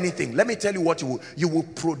about anything. Let me tell you what you will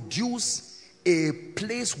produce a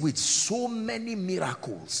place with so many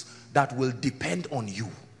miracles that will depend on you.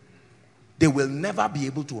 They will never be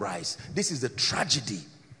able to rise. This is the tragedy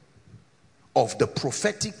of the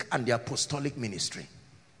prophetic and the apostolic ministry.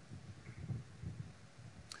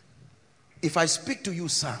 If I speak to you,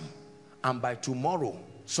 Sam, and by tomorrow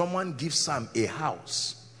someone gives Sam a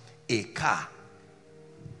house, a car,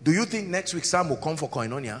 do you think next week Sam will come for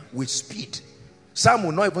koinonia with speed? Sam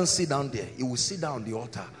will not even sit down there. He will sit down on the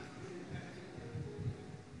altar.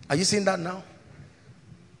 Are you seeing that now?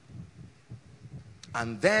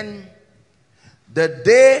 And then the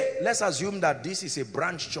day, let's assume that this is a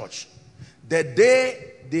branch church. The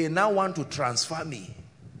day they now want to transfer me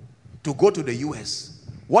to go to the US,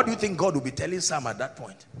 what do you think God will be telling Sam at that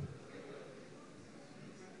point?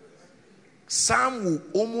 Sam will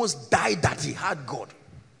almost die that he had God.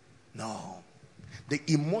 No. The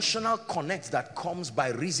emotional connect that comes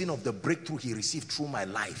by reason of the breakthrough he received through my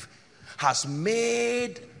life has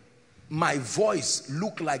made my voice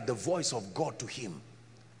look like the voice of God to him.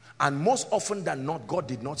 And most often than not, God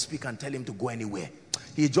did not speak and tell him to go anywhere.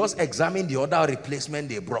 He just examined the other replacement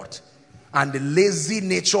they brought. And the lazy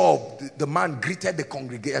nature of the man greeted the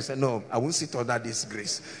congregation. I said, no, I won't sit under this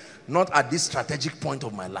grace. Not at this strategic point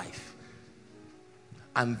of my life.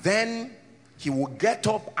 And then he would get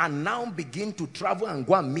up and now begin to travel and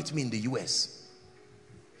go and meet me in the US.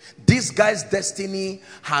 This guy's destiny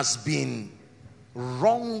has been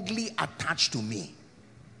wrongly attached to me.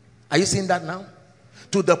 Are you seeing that now?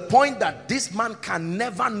 To the point that this man can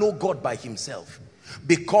never know God by himself.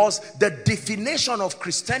 Because the definition of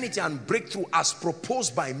Christianity and breakthrough as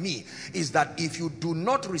proposed by me is that if you do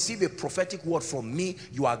not receive a prophetic word from me,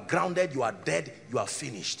 you are grounded, you are dead, you are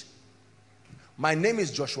finished. My name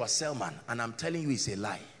is Joshua Selman, and I'm telling you it's a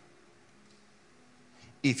lie.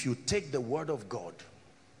 If you take the word of God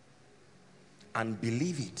and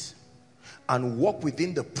believe it and walk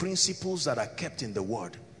within the principles that are kept in the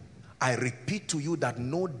word, I repeat to you that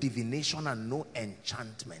no divination and no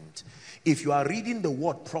enchantment. If you are reading the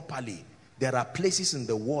word properly, there are places in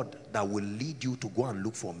the word that will lead you to go and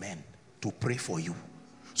look for men to pray for you.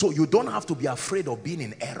 So you don't have to be afraid of being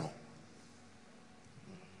in error.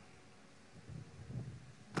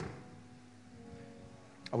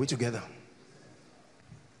 Are we together?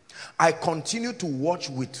 I continue to watch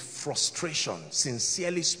with frustration,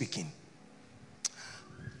 sincerely speaking,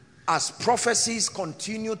 as prophecies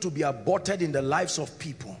continue to be aborted in the lives of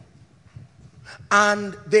people.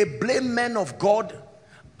 And they blame men of God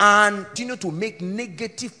and continue to make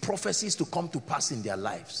negative prophecies to come to pass in their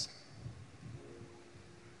lives.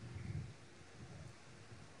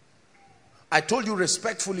 I told you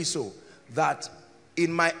respectfully so that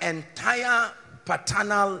in my entire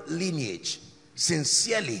paternal lineage,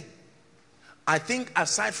 sincerely, I think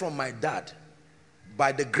aside from my dad,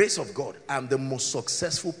 by the grace of God, I'm the most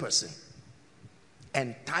successful person.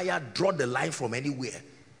 Entire, draw the line from anywhere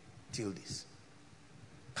till this.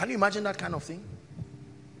 Can you imagine that kind of thing?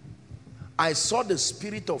 I saw the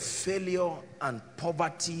spirit of failure and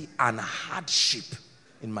poverty and hardship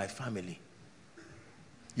in my family.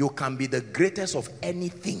 You can be the greatest of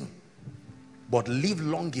anything, but live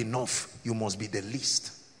long enough, you must be the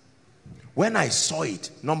least. When I saw it,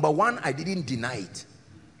 number one, I didn't deny it.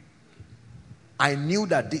 I knew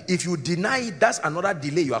that if you deny it, that's another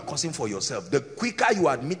delay you are causing for yourself. The quicker you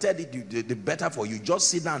admitted it, the better for you. Just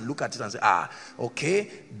sit down and look at it and say, okay,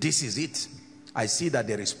 this is it. I see that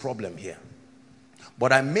there is problem here.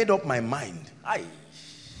 But I made up my mind. I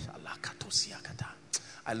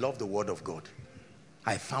love the word of God.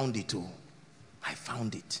 I found it too. I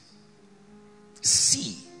found it.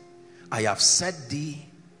 See, I have set thee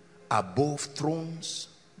above thrones,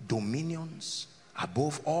 dominions,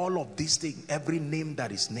 above all of these things, every name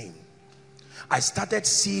that is named. I started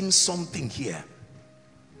seeing something here.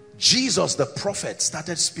 Jesus the prophet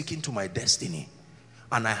started speaking to my destiny,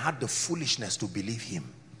 and I had the foolishness to believe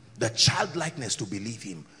him, the childlikeness to believe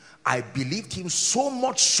him. I believed him so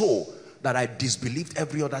much so that I disbelieved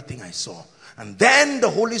every other thing I saw. And then the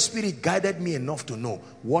Holy Spirit guided me enough to know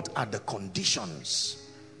what are the conditions.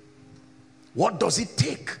 What does it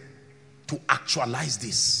take to actualize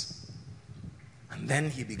this? And then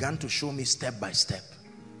he began to show me step by step.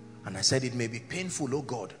 And I said, it may be painful, oh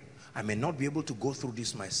God. I may not be able to go through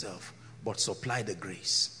this myself, but supply the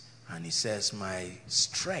grace. And he says, my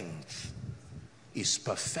strength is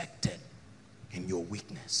perfected in your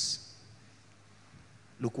weakness.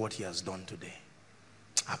 Look what he has done today.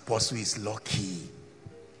 Apostle is lucky.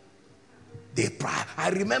 I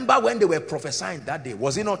remember when they were prophesying that day.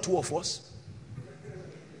 Was it not two of us?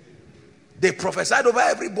 They prophesied over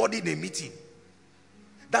everybody in the meeting.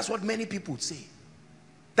 That's what many people say.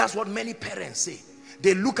 That's what many parents say.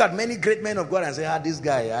 They look at many great men of God and say, this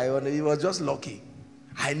guy, he was just lucky.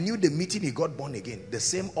 I knew the meeting he got born again. The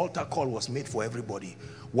same altar call was made for everybody.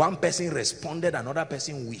 One person responded, another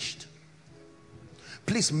person wished.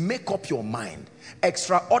 Please make up your mind.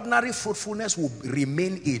 Extraordinary fruitfulness will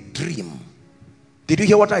remain a dream. Did you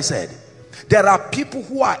hear what I said? There are people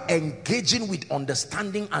who are engaging with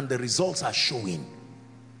understanding and the results are showing.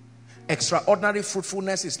 Extraordinary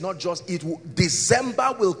fruitfulness is not just,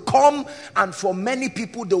 December will come, and for many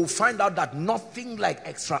people they will find out that nothing like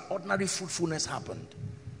extraordinary fruitfulness happened.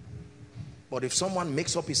 But if someone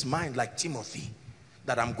makes up his mind like Timothy,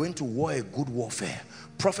 that I'm going to war a good warfare,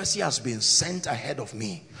 prophecy has been sent ahead of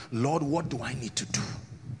me. Lord, what do I need to do?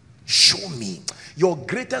 Show me. Your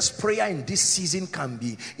greatest prayer in this season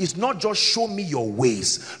is not just show me your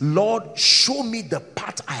ways. Lord, show me the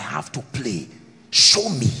part I have to play. Show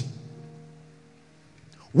me.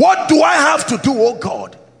 What do I have to do, oh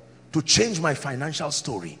God, to change my financial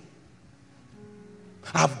story?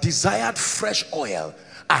 I've desired fresh oil.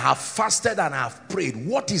 I have fasted and I have prayed.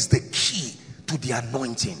 What is the key to the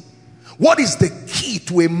anointing? What is the key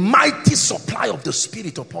to a mighty supply of the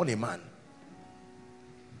Spirit upon a man?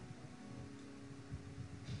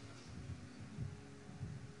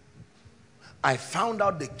 I found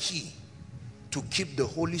out the key to keep the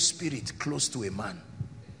Holy Spirit close to a man,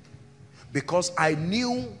 because I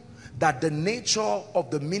knew that the nature of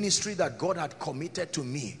the ministry that God had committed to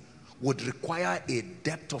me would require a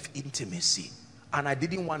depth of intimacy, and I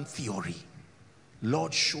didn't want theory.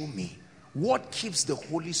 Lord, show me what keeps the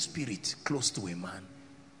Holy Spirit close to a man.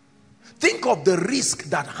 Think of the risk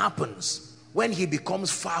that happens when he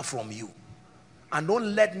becomes far from you, and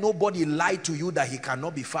don't let nobody lie to you that he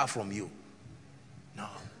cannot be far from you. No.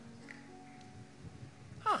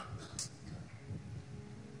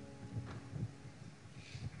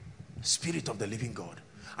 Spirit of the living God,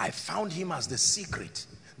 I found him as the secret,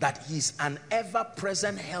 that he's an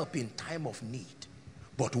ever-present help in time of need.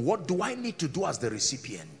 But what do I need to do as the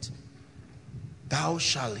recipient? Thou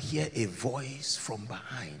shalt hear a voice from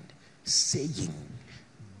behind saying,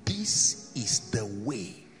 this is the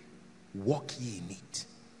way, walk ye in it.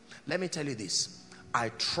 Let me tell you this, I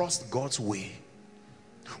trust God's way.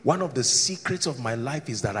 One of the secrets of my life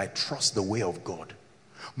is that I trust the way of God.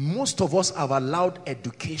 Most of us have allowed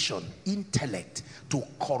education, intellect to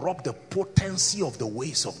corrupt the potency of the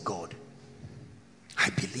ways of God.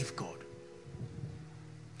 I believe God.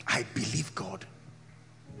 I believe God.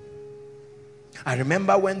 I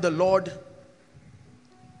remember when the Lord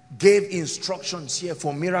gave instructions here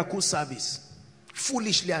for miracle service,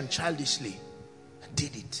 foolishly and childishly,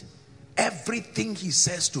 did it. Everything he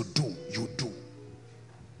says to do, you do.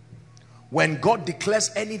 When God declares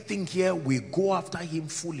anything here, we go after him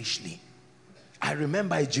foolishly. I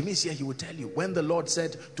remember Jimmy's here, he will tell you, when the Lord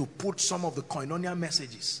said to put some of the koinonia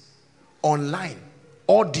messages online,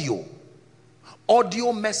 audio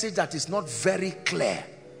message that is not very clear.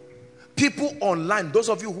 People online, those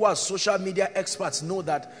of you who are social media experts know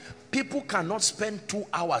that people cannot spend 2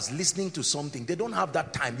 hours listening to something. They don't have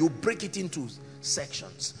that time. You break it into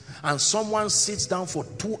sections, and someone sits down for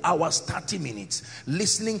 2 hours 30 minutes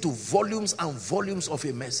listening to volumes and volumes of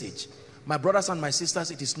a message. My brothers and my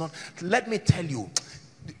sisters, it is not, let me tell you,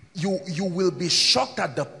 you will be shocked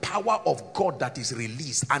at the power of God that is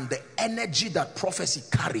released and the energy that prophecy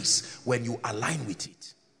carries when you align with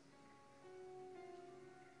it.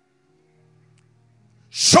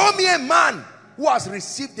 Show me a man who has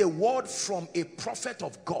received a word from a prophet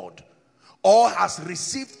of God, or has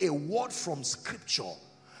received a word from scripture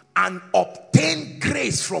and obtained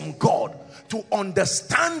grace from God to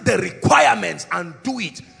understand the requirements and do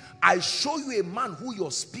it. I show you a man who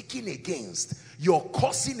you're speaking against, you're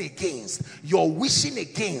cursing against, you're wishing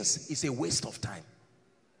against, is a waste of time.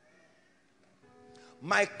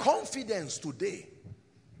 My confidence today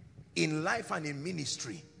in life and in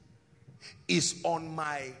ministry is on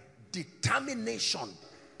my determination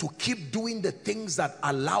to keep doing the things that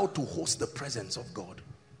allow to host the presence of God.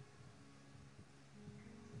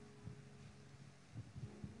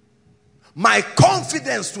 My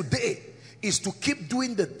confidence today is to keep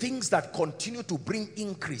doing the things that continue to bring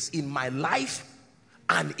increase in my life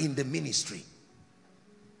and in the ministry.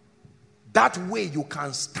 That way you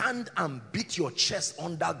can stand and beat your chest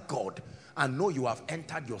under God and know you have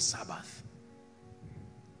entered your Sabbath.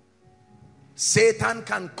 Satan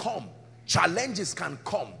can come, challenges can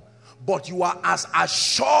come, but you are as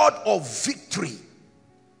assured of victory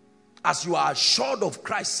as you are assured of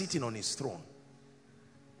Christ sitting on his throne.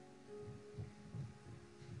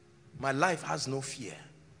 My life has no fear.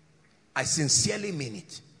 I sincerely mean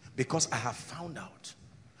it, because I have found out.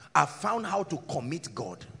 I found how to commit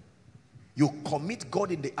God. You commit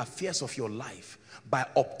God in the affairs of your life by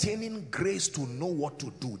obtaining grace to know what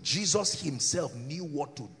to do. Jesus himself knew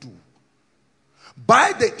what to do.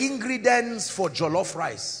 Buy the ingredients for jollof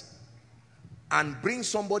rice and bring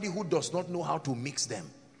somebody who does not know how to mix them.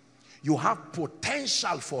 You have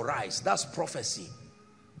potential for rice. That's prophecy.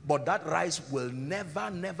 But that rice will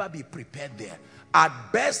never be prepared there. At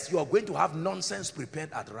best, you are going to have nonsense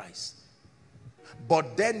prepared at rice.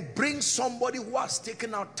 But then bring somebody who has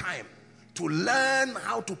taken out time to learn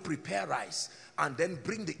how to prepare rice, and then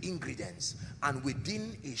bring the ingredients, and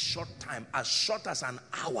within a short time, as short as an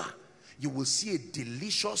hour, you will see a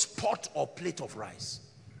delicious pot or plate of rice.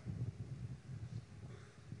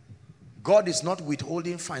 God is not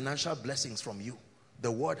withholding financial blessings from you.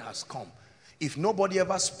 The word has come. If nobody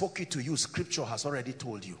ever spoke it to you, scripture has already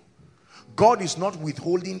told you. God is not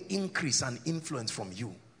withholding increase and influence from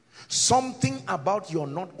you. Something about your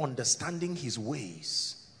not understanding his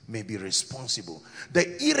ways may be responsible.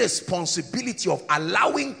 The irresponsibility of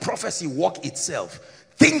allowing prophecy work itself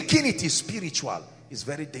thinking it is spiritual, is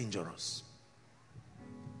very dangerous.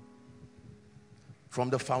 From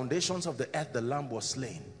the foundations of the earth, the Lamb was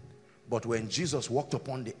slain. But when Jesus walked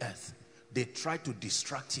upon the earth, they tried to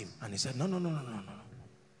distract him. And he said, no, no, no, no, no, no.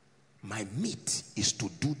 My meat is to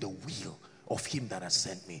do the will of him that has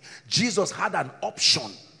sent me. Jesus had an option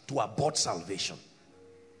to abort salvation.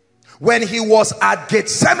 When he was at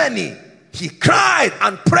Gethsemane, he cried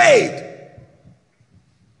and prayed,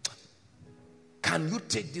 can you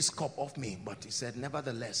take this cup off me? But he said,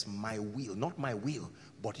 nevertheless, my will, not my will,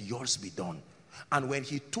 but yours be done. And when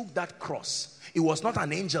he took that cross, it was not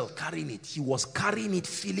an angel carrying it. He was carrying it,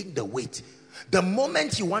 feeling the weight. The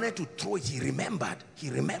moment he wanted to throw it, he remembered. He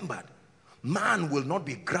remembered. Man will not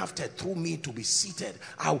be grafted through me to be seated.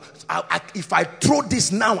 If I throw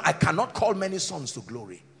this now, I cannot call many sons to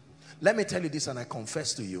glory. Let me tell you this, and I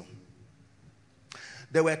confess to you.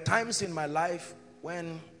 There were times in my life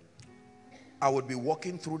when I would be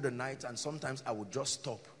walking through the night, and sometimes I would just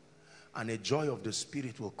stop, and a joy of the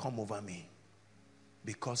Spirit will come over me,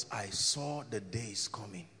 because I saw the days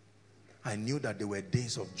coming. I knew that they were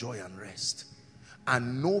days of joy and rest.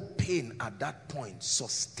 And no pain at that point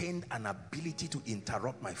sustained an ability to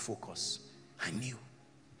interrupt my focus. I knew.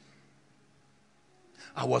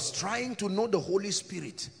 I was trying to know the Holy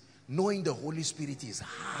Spirit. Knowing the Holy Spirit is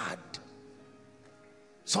hard.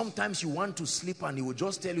 Sometimes you want to sleep and he will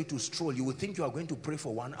just tell you to stroll. You will think you are going to pray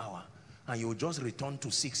for 1 hour, and you will just return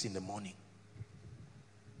to 6 in the morning.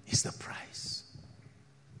 It's the price.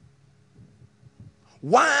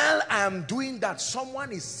 While I am doing that,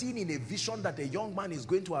 someone is seeing in a vision that a young man is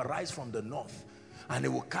going to arise from the north, and he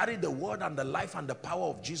will carry the word and the life and the power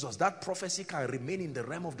of Jesus. That prophecy can remain in the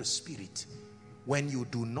realm of the Spirit when you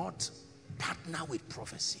do not partner with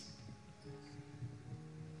prophecy.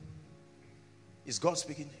 Is God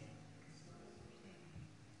speaking to you?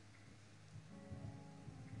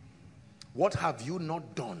 What have you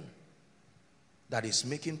not done that is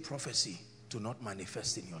making prophecy to not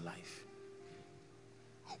manifest in your life?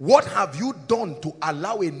 What have you done to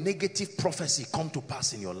allow a negative prophecy come to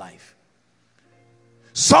pass in your life?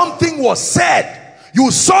 Something was said. You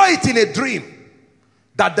saw it in a dream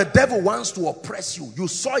that the devil wants to oppress you. You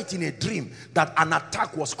saw it in a dream that an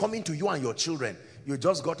attack was coming to you and your children. You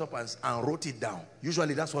just got up and wrote it down.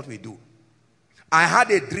 Usually that's what we do. I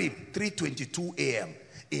had a dream, 3:22 a.m.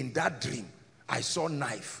 In that dream, I saw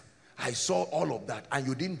knife. I saw all of that, and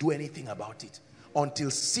you didn't do anything about it.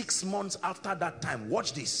 Until 6 months after that time,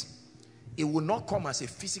 watch this. It will not come as a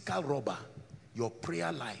physical robber. Your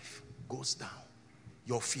prayer life goes down.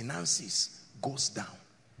 Your finances goes down.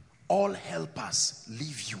 All helpers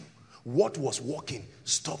leave you. What was working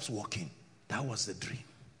stops working. That was the dream.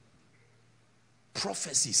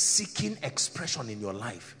 Prophecy seeking expression in your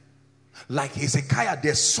life. Like Hezekiah,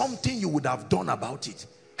 there's something you would have done about it.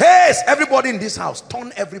 Hey, everybody in this house,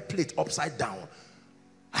 turn every plate upside down.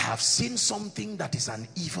 I have seen something that is an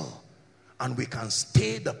evil, and we can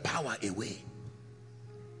stay the power away.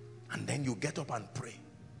 And then you get up and pray.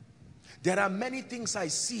 There are many things I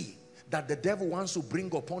see that the devil wants to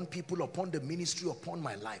bring upon people, upon the ministry, upon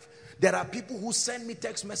my life. There are people who send me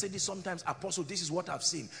text messages sometimes, Apostle, this is what I've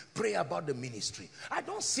seen. Pray about the ministry. I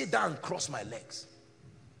don't sit down and cross my legs.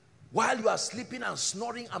 While you are sleeping and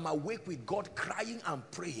snoring, I'm awake with God, crying and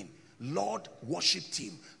praying. Lord, worship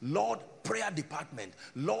team. Lord, prayer department.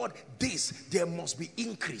 Lord, there must be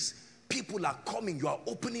increase. People are coming. You are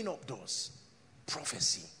opening up doors.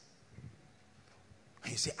 Prophecy.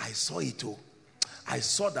 And you say, I saw it too. I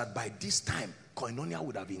saw that by this time, koinonia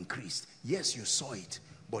would have increased. Yes, you saw it,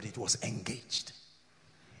 but it was engaged.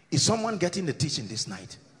 Is someone getting the teaching this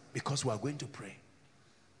night? Because we are going to pray.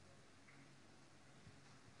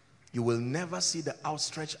 You will never see the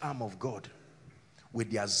outstretched arm of God with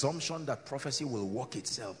the assumption that prophecy will work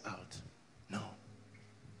itself out. No.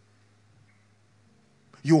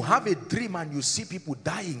 You have a dream and you see people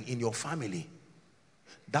dying in your family.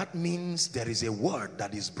 That means there is a word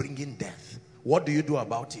that is bringing death. What do you do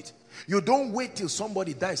about it? You don't wait till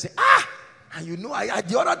somebody dies and say, and you know,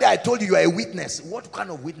 the other day I told you you are a witness. What kind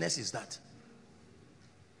of witness is that?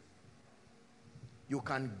 You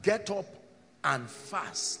can get up and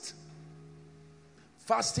fast.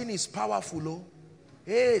 Fasting is powerful. Oh.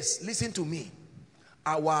 Yes, listen to me.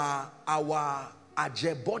 Our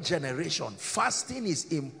Ajebo generation, fasting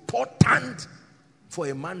is important for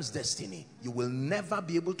a man's destiny. You will never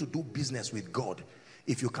be able to do business with God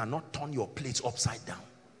if you cannot turn your plates upside down.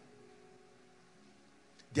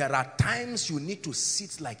 There are times you need to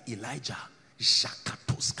sit like Elijah.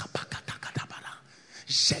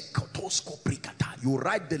 You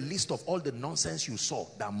write the list of all the nonsense you saw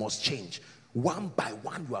that must change. One by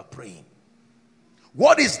one you are praying.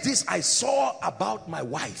 What is this I saw about my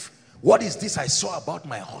wife? What is this I saw about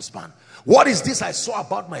my husband? What is this I saw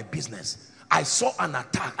about my business? I saw an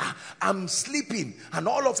attack. I'm sleeping and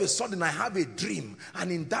all of a sudden I have a dream,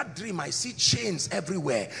 and in that dream I see chains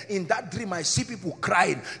everywhere. In that dream I see people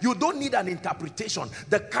crying. You don't need an interpretation.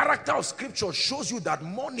 The character of scripture shows you that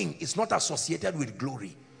mourning is not associated with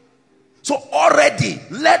glory. So already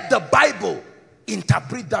let the Bible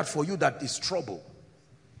interpret that for you. That is trouble.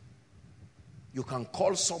 You can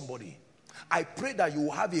call somebody. I pray that you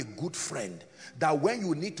will have a good friend, that when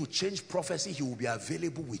you need to change prophecy, he will be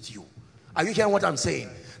available with you. Are you hearing what I'm saying?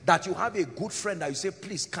 That you have a good friend that you say,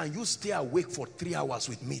 please, can you stay awake for 3 hours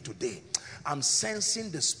with me today? I'm sensing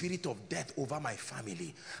the spirit of death over my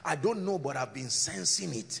family. I don't know, but I've been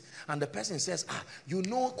sensing it. And the person says, you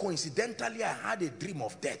know, coincidentally, I had a dream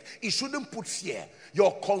of death. It shouldn't put fear.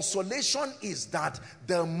 Your consolation is that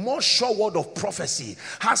the more sure word of prophecy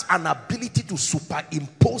has an ability to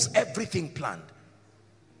superimpose everything planned.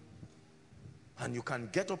 And you can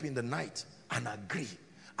get up in the night and agree.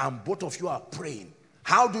 And both of you are praying.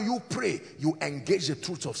 How do you pray? You engage the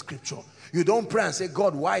truth of scripture. You don't pray and say,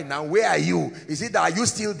 God, why now? Where are you? Is it that, are you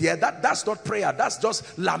still there? That's not prayer. That's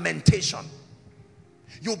just lamentation.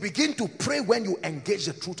 You begin to pray when you engage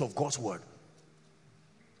the truth of God's word.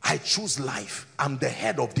 I choose life. I'm the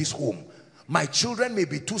head of this home. My children may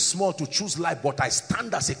be too small to choose life, but I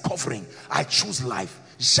stand as a covering. I choose life.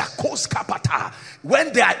 Jakos kapata.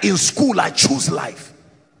 When they are in school, I choose life.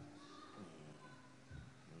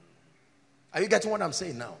 Are you getting what I'm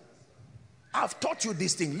saying now? I've taught you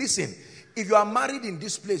this thing. Listen, if you are married in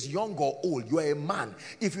this place, young or old, you are a man.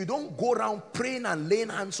 If you don't go around praying and laying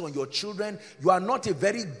hands on your children, you are not a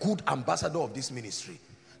very good ambassador of this ministry.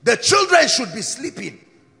 The children should be sleeping.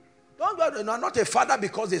 You are not a father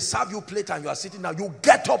because they serve you plate and you are sitting down. You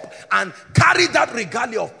get up and carry that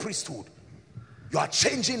regalia of priesthood. You are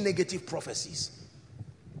changing negative prophecies.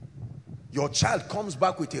 Your child comes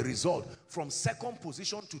back with a result from 2nd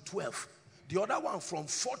position to 12th. The other one from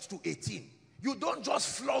 4th to 18. You don't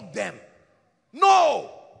just flog them.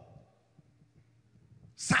 No.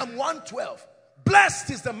 Psalm 112. Blessed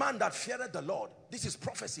is the man that feareth the Lord. This is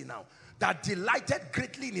prophecy now. That delighted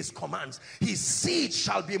greatly in his commands. His seed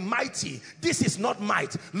shall be mighty. This is not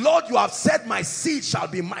might. Lord, you have said my seed shall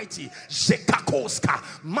be mighty.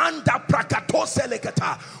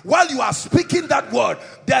 While you are speaking that word,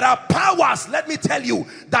 there are powers, let me tell you,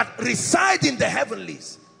 that reside in the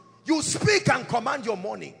heavenlies. You speak and command your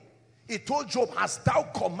morning. He told Job, hast thou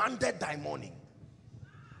commanded thy morning?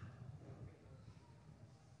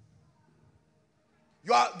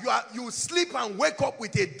 You sleep and wake up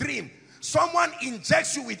with a dream. Someone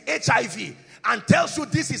injects you with HIV and tells you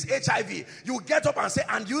this is HIV. You get up and say,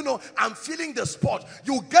 and you know, I'm feeling the spot.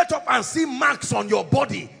 You get up and see marks on your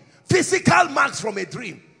body. Physical marks from a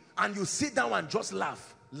dream. And you sit down and just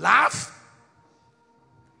laugh. Laugh?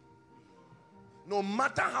 No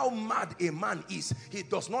matter how mad a man is, he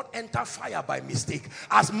does not enter fire by mistake.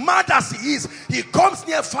 As mad as he is, he comes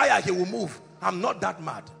near fire, he will move. I'm not that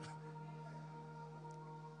mad.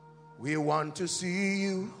 We want to see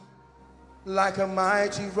you like a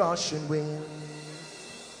mighty rushing wind.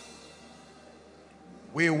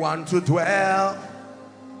 We want to dwell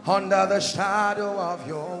under the shadow of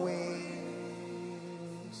your wings.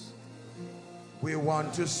 We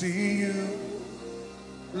want to see you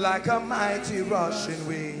like a mighty rushing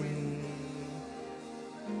wind.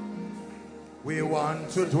 We want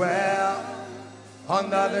to dwell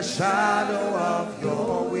under the shadow of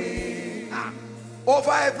your wings.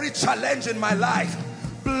 Over every challenge in my life,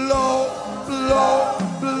 blow, blow,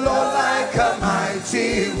 blow like a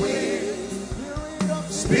mighty wind.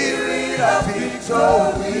 Spirit of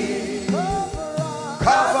victory,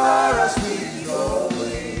 cover us with your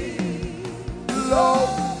wings. Blow,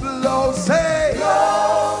 blow, say,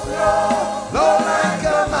 blow, blow, blow like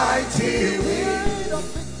a mighty wind.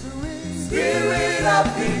 Spirit of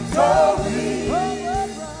victory,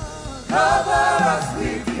 cover us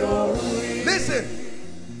with your wings. Listen,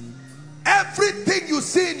 everything you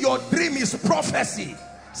see in your dream is prophecy,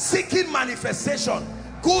 seeking manifestation,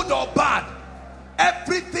 good or bad.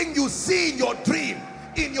 Everything you see in your dream,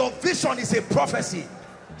 in your vision, is a prophecy,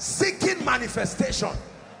 seeking manifestation.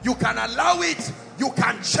 You can allow it, you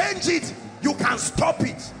can change it, you can stop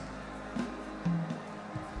it.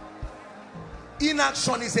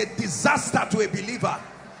 Inaction is a disaster to a believer.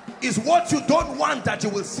 It's what you don't want that you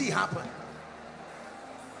will see happen.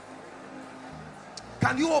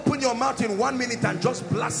 Can you open your mouth in 1 minute and just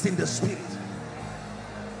blast in the spirit?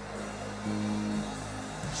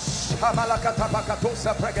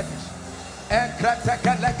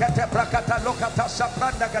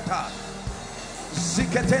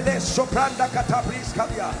 Ziketele sopranda katabris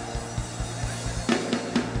kabia.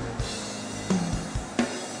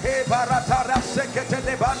 He baratara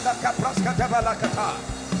seketele banda kapras katabala kata.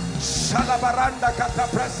 Shalabaranda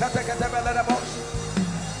katapras katabala rebos.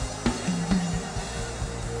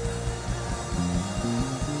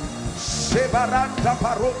 Shebaranda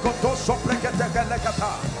paroko to sopreketele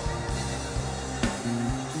kata.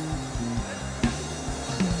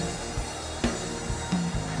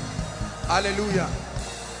 Hallelujah.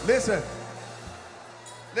 Listen.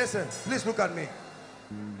 Listen. Please look at me.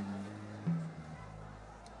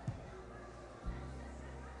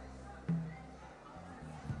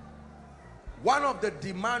 One of the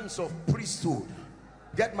demands of priesthood,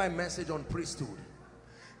 get my message on priesthood,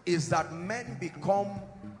 is that men become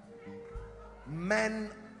men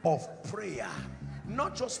of prayer.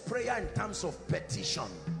 Not just prayer in terms of petition,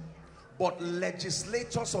 but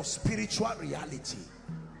legislators of spiritual reality.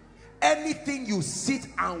 Anything you sit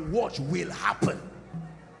and watch will happen.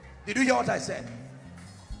 Did you hear what I said?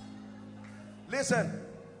 Listen.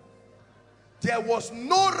 There was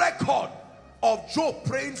no record of Job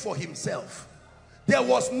praying for himself. There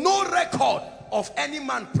was no record of any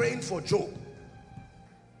man praying for Job.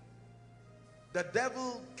 The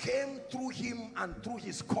devil came through him and through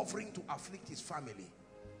his covering to afflict his family.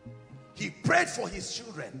 He prayed for his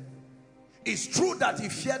children. It's true that he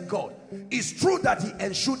feared God. It's true that he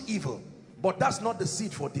eschewed evil. But that's not the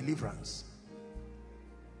seed for deliverance.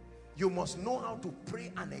 You must know how to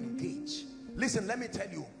pray and engage. Listen, let me tell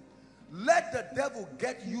you. Let the devil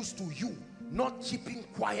get used to you not keeping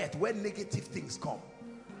quiet when negative things come.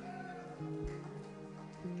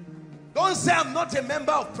 Don't say, I'm not a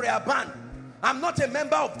member of prayer band. I'm not a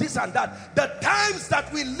member of this and that. The times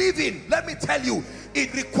that we live in, let me tell you,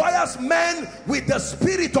 it requires men with the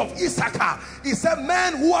spirit of Issachar. He said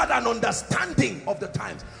men who had an understanding of the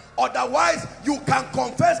times. Otherwise, you can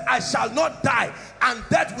confess, I shall not die, and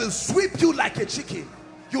death will sweep you like a chicken.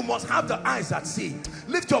 You must have the eyes that see.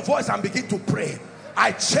 Lift your voice and begin to pray.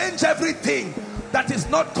 I change everything that is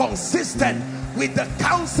not consistent with the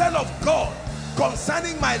counsel of God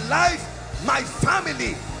concerning my life, my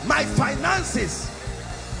family, my finances.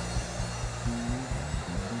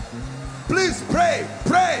 Please pray,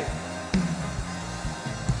 pray.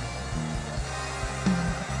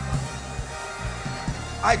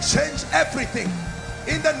 I change everything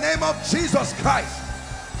in the name of Jesus Christ.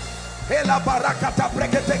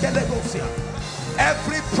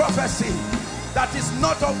 Every prophecy that is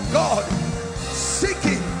not of God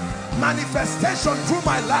seeking manifestation through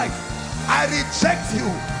my life, I reject you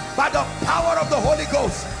by the power of the Holy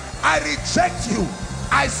Ghost. I reject you.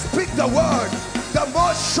 I speak the word, the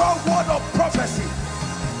most sure word of prophecy.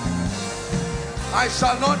 I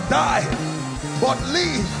shall not die, but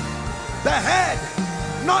live, the head,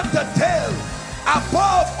 not the tail,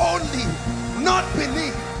 above only, not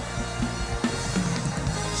beneath.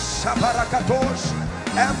 Shabarakatosh,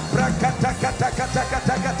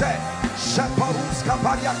 Embrakatakatakatakatakate, Shaparus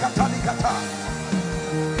Kaparia Katalikata.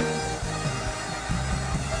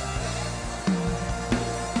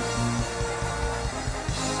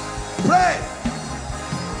 Pray.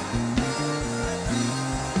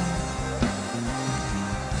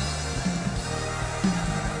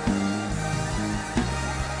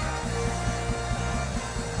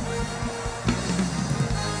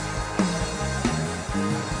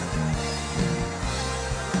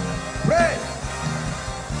 Pray.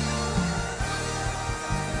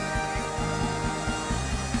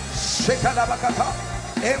 Shekalabakata,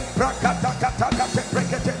 Embrakatakatakate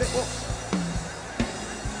Breketelebo.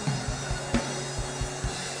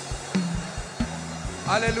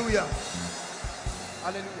 Hallelujah.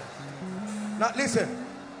 Hallelujah. Now listen,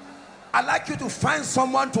 I'd like you to find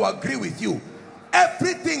someone to agree with you.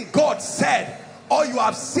 Everything God said or you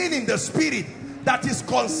have seen in the spirit that is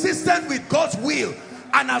consistent with God's will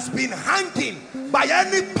and has been hanging by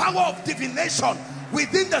any power of divination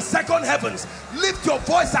within the second heavens, lift your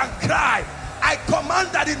voice and cry, I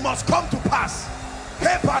command that it must come to pass.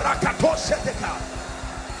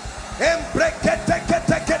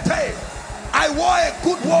 I war a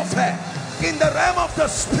good warfare in the realm of the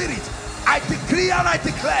spirit. I decree and I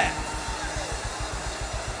declare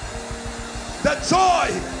the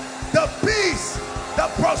joy, the peace, the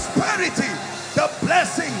prosperity, the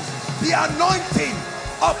blessings, the anointing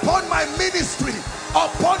upon my ministry,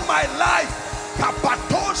 upon my life.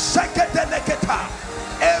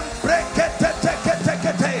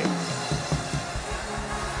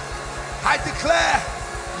 I declare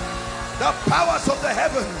the powers of the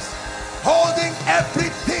heavens holding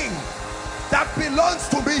everything that belongs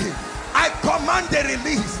to me. I command a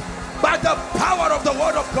release by the power of the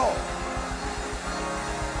word of God.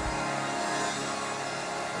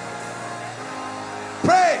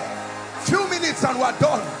 Pray. Few minutes and we're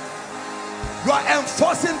done. You are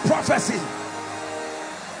enforcing prophecy.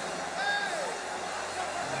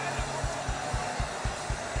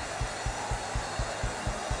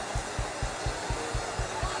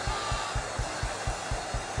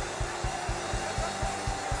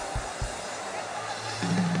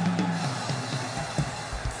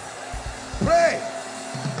 Pray.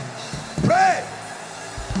 Pray.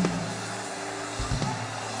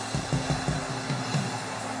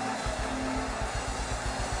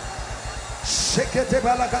 Shekete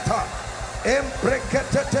balagata.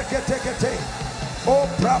 Embrekete tekete. O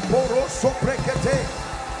praporo soprekete.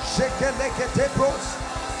 Shekelekete bros.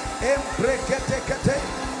 Embrekete kete.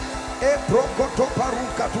 E prokoto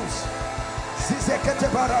parukatus. Zizekete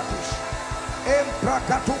baratus.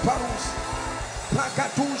 Emprakatu parus.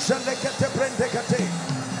 Prakatu shelekete brendekete.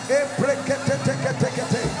 Embrekete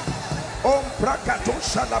tekete. Om prakatu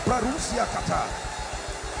shalaprarusia kata.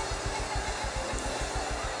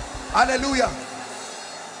 Hallelujah.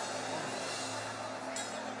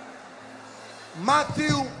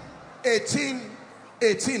 Matthew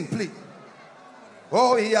 18:18, please.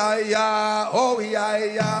 Oh yeah, yeah, oh yeah,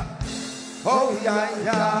 yeah, oh yeah,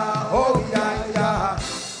 yeah, oh yeah, yeah,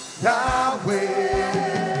 Yahweh,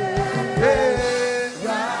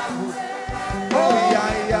 Yahweh. Oh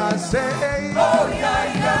yeah, yeah, say, oh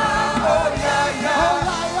yeah, yeah, oh yeah,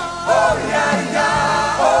 yeah, oh yeah,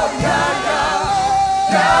 yeah, oh yeah, yeah.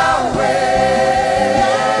 Yahweh,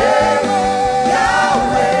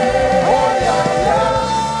 Yahweh, oh yeah,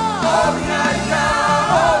 yeah, oh yeah,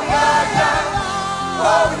 yeah, oh yeah, yeah,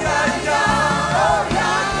 oh yeah, yeah, oh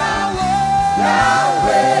yeah, yeah,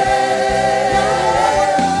 Yahweh,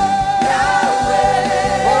 Yahweh,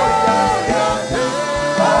 oh yeah, yeah, oh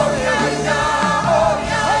yeah, yeah, oh yeah, yeah, oh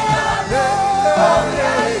yeah,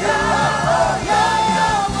 yeah, oh yeah,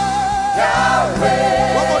 yeah,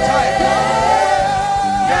 Yahweh. One more time.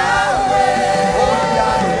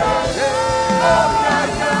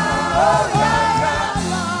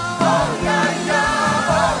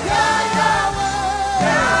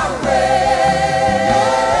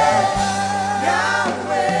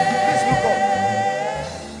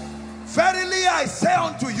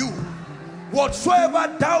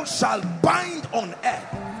 Whatsoever thou shalt bind on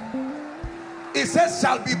earth, it says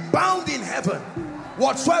shall be bound in heaven.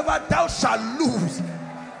 Whatsoever thou shalt loose,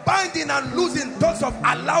 binding and loosing, talks of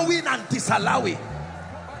allowing and disallowing.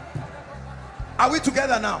 Are we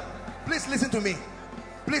together now? Please listen to me.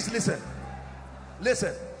 Please listen.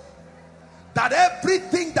 Listen. That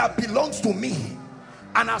everything that belongs to me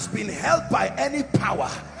and has been held by any power,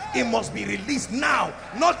 it must be released now,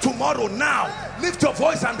 not tomorrow. Now lift your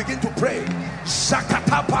voice and begin to pray.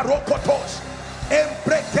 Shakata parokotos,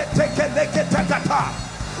 embreketekeleketata,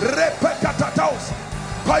 repekatatos.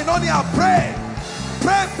 Koinonia, pray.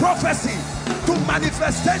 Pray prophecy to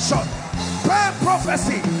manifestation. Pray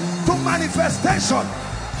prophecy to manifestation.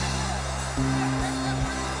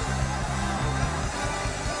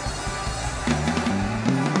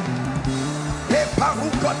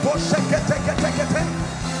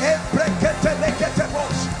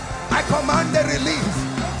 I command the release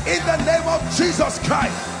in the name of Jesus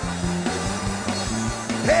Christ.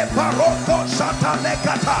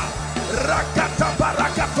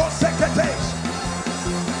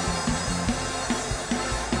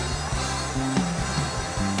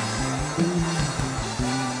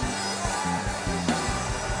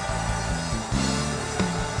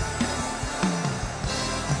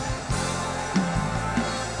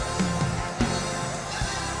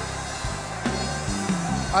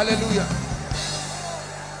 Hallelujah.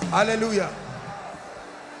 Hallelujah.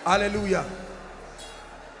 Hallelujah.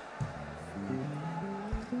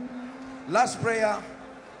 Last prayer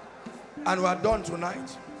and we are done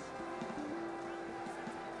tonight.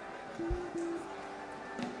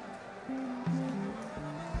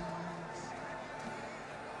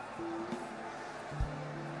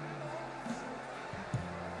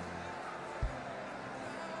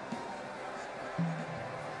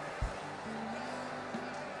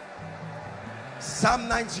 Psalm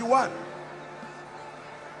 91.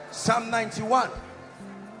 Psalm 91.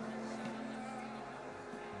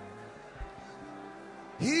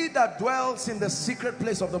 He that dwells in the secret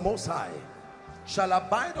place of the Most High shall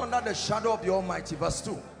abide under the shadow of the Almighty. Verse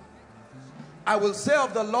 2. I will say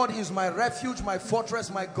of the Lord, He is my refuge, my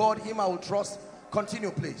fortress, my God, Him I will trust.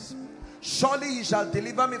 Continue, please. Surely He shall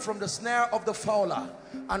deliver me from the snare of the fowler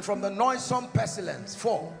and from the noisome pestilence.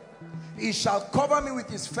 4. He shall cover me with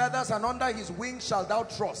His feathers, and under His wings shalt thou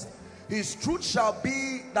trust. His truth shall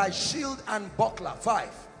be thy shield and buckler. 5.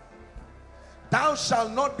 Thou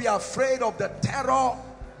shalt not be afraid of the terror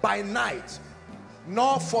by night,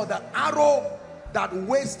 nor for the arrow that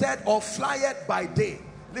wasted or flieth by day.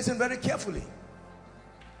 Listen very carefully.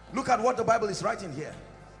 Look at what the Bible is writing here.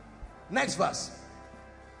 Next verse.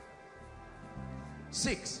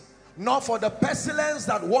 6. Nor for the pestilence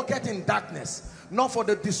that walketh in darkness, nor for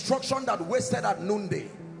the destruction that wasteth at noonday.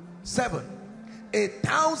 7.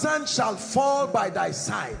 1,000 shall fall by thy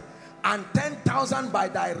side, and 10,000 by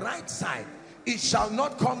thy right side. It shall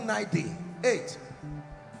not come nigh thee. 8.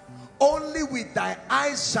 Only with thy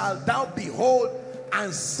eyes shalt thou behold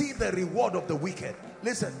and see the reward of the wicked.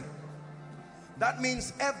 Listen. That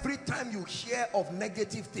means every time you hear of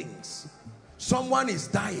negative things, someone is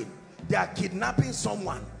dying, they are kidnapping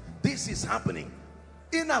someone, this is happening.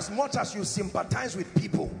 In as much as you sympathize with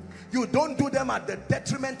people, you don't do them at the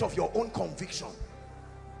detriment of your own conviction.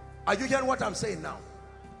 Are you hearing what I'm saying now?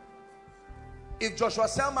 If Joshua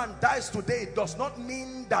Selman dies today, it does not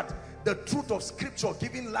mean that the truth of scripture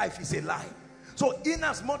giving life is a lie. So in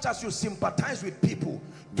as much as you sympathize with people,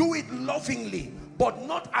 do it lovingly, but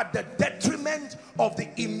not at the detriment of the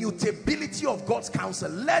immutability of God's counsel.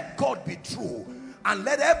 Let God be true and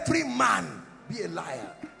let every man be a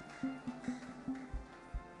liar.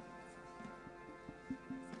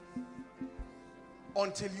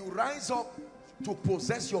 Until you rise up to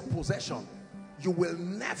possess your possession, you will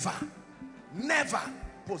never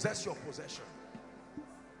possess your possession.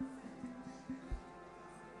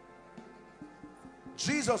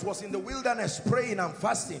 Jesus was in the wilderness praying and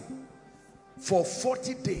fasting for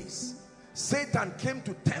 40 days. Satan came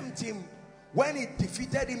to tempt him. When he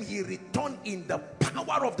defeated him, he returned in the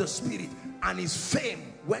power of the Spirit, and his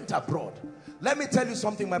fame went abroad. Let me tell you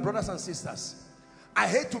something, my brothers and sisters. I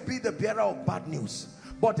hate to be the bearer of bad news,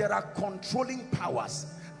 but there are controlling powers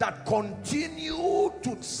that continue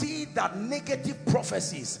to see that negative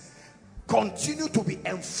prophecies continue to be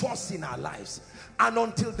enforced in our lives. And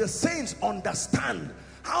until the saints understand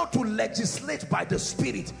how to legislate by the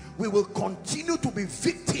Spirit, we will continue to be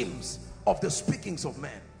victims of the speakings of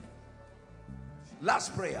men.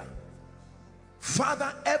 Last prayer.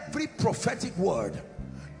 Father, every prophetic word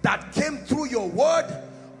that came through your word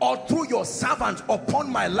or through your servant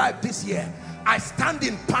upon my life this year, I stand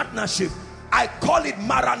in partnership. I call it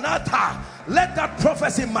Maranatha. Let that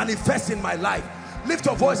prophecy manifest in my life. Lift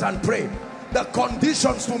your voice and pray. The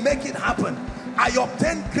conditions to make it happen. I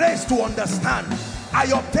obtain grace to understand. I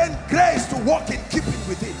obtain grace to walk in keeping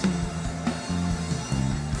with it.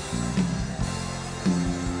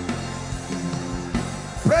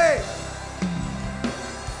 Pray.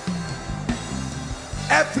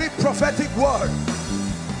 Every prophetic word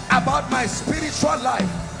about my spiritual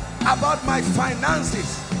life, about my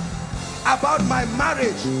finances, about my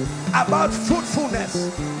marriage, about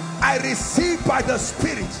fruitfulness, I receive by the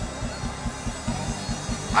Spirit.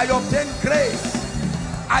 I obtain grace.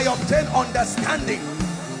 I obtain understanding.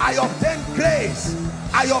 I obtain grace.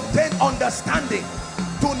 I obtain understanding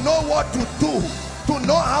to know what to do, to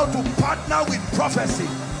know how to partner with prophecy.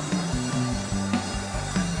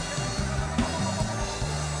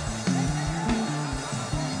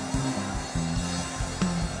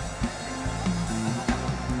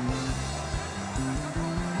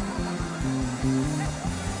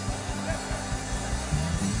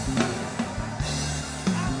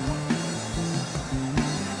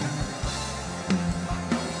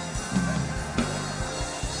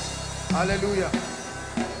 Hallelujah.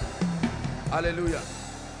 Hallelujah.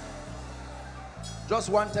 Just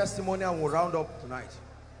one testimony and we'll round up tonight.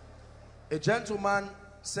 A gentleman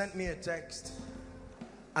sent me a text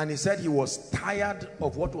and he said he was tired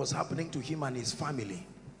of what was happening to him and his family.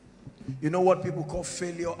 You know what people call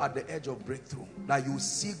failure at the edge of breakthrough? That you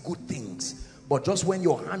see good things, but just when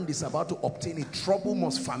your hand is about to obtain it, trouble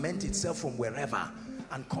must ferment itself from wherever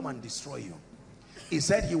and come and destroy you. He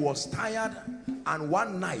said he was tired, and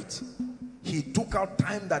one night he took out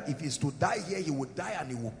time that if he's to die here, he would die and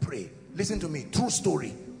he would pray. Listen to me, true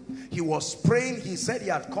story. He was praying. He said he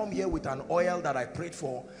had come here with an oil that I prayed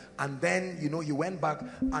for, and then, you know, he went back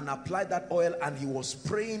and applied that oil, and he was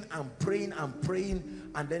praying and praying and praying,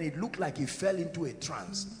 and then it looked like he fell into a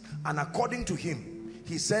trance. And according to him,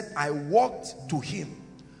 he said, I walked to him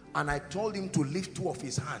and I told him to lift two of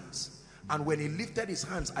his hands. And when he lifted his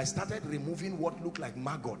hands, I started removing what looked like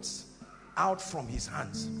maggots out from his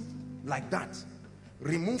hands. Like that.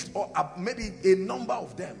 Removed maybe a number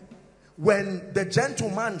of them. When the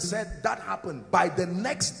gentleman said that happened, by the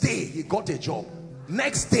next day he got a job.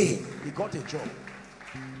 Next day he got a job.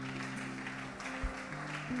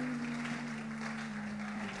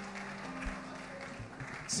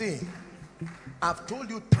 See, I've told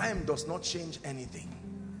you time does not change anything.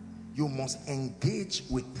 You must engage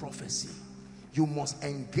with prophecy. You must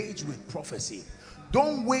engage with prophecy.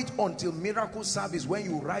 Don't wait until miracle service when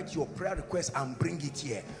you write your prayer request and bring it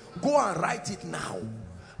here. Go and write it now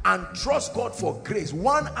and trust God for grace.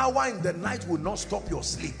 1 hour in the night will not stop your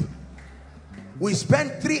sleep. We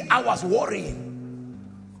spend 3 hours worrying.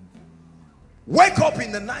 Wake up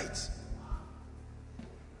in the night.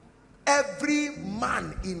 Every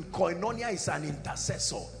man in koinonia is an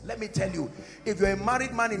intercessor. Let me tell you, if you're a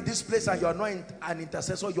married man in this place and you are not an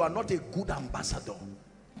intercessor, you are not a good ambassador.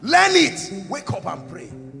 Learn it. Wake up and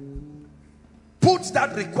pray. Put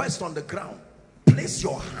that request on the ground. Place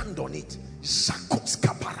your hand on it.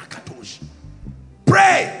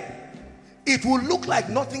 Pray. It will look like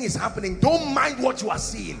nothing is happening. Don't mind what you are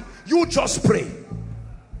seeing. You just pray.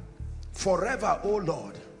 Forever, oh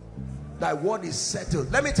Lord, thy word is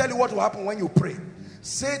settled. Let me tell you what will happen when you pray.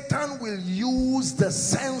 Satan will use the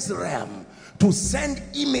sense realm to send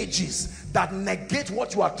images that negate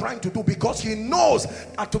what you are trying to do, because he knows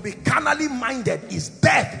that to be carnally minded is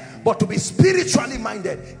death, but to be spiritually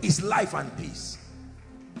minded is life and peace.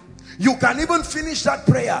 You can even finish that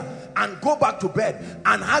prayer and go back to bed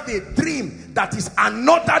and have a dream that is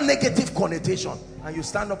another negative connotation, and you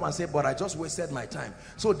stand up and say, but I just wasted my time.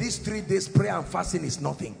 So these 3 days prayer and fasting is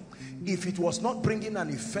nothing. If it was not bringing an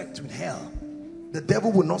effect in hell, the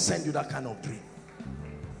devil will not send you that kind of dream.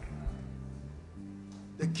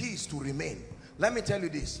 The key is to remain. Let me tell you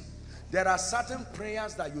this. There are certain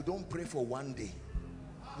prayers that you don't pray for one day.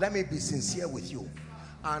 Let me be sincere with you.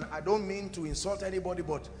 And I don't mean to insult anybody,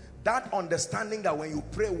 but that understanding that when you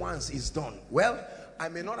pray once is done. Well, I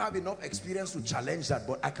may not have enough experience to challenge that,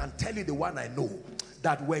 but I can tell you the one I know.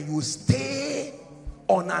 That when you stay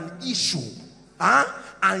on an issue,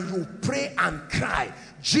 and you pray and cry.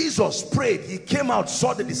 Jesus prayed. He came out,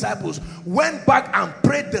 saw the disciples, went back and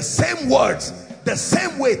prayed the same words, the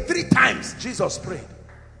same way 3 times. Jesus prayed.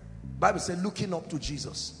 Bible said, looking up to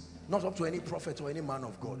Jesus, not up to any prophet or any man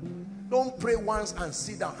of God. Don't pray once and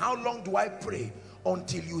sit down. How long do I pray?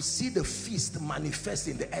 Until you see the feast manifest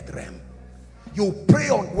in the earth realm. You pray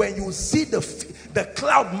on when you see the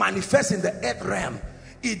cloud manifest in the earth realm.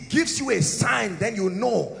 It gives you a sign, then you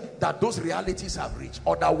know that those realities have reached.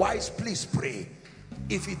 Otherwise, please pray.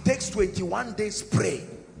 If it takes 21 days, pray.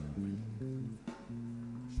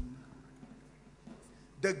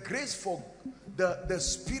 The grace for the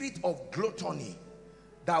spirit of gluttony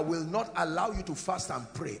that will not allow you to fast and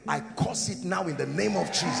pray, I curse it now in the name of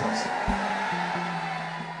Jesus.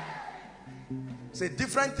 It's a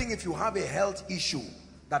different thing if you have a health issue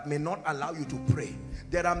that may not allow you to pray.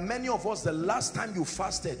 There are many of us, the last time you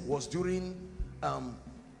fasted was during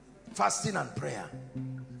fasting and prayer.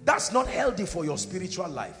 That's not healthy for your spiritual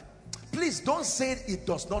life. Please don't say it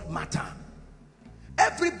does not matter.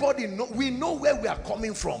 Everybody we know where we are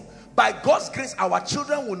coming from. By God's grace, our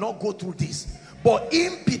children will not go through this. But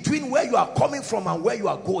in between where you are coming from and where you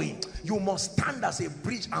are going, you must stand as a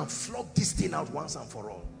bridge and flog this thing out once and for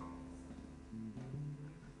all.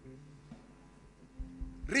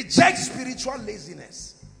 Reject spiritual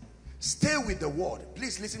laziness. Stay with the word.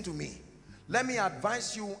 Please listen to me. Let me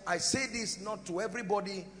advise you. I say this not to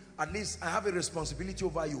everybody. At least I have a responsibility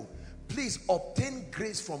over you. Please obtain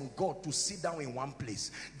grace from God to sit down in one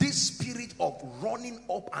place. This spirit of running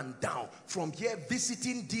up and down, from here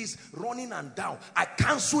visiting this, running and down, I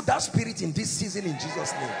cancel that spirit in this season in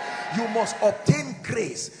Jesus' name. You must obtain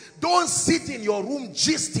grace. Don't sit in your room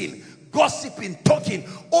gisting, gossiping, talking.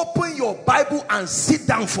 Open your Bible and sit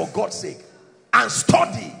down for God's sake and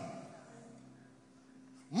study.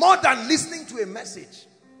 More than listening to a message,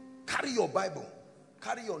 carry your Bible,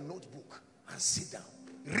 carry your notebook and sit down.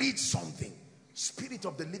 Read something. Spirit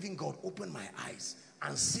of the living God, open my eyes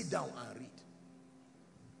and sit down and read.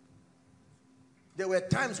 There were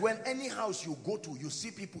times when any house you go to, you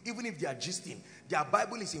see people, even if they are gisting, their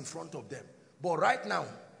Bible is in front of them. But right now,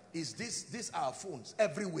 these are phones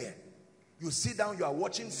everywhere. You sit down, you are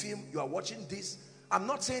watching film, you are watching this. I'm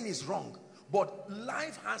not saying it's wrong, but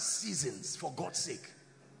life has seasons, for God's sake.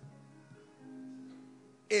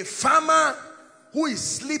 A farmer who is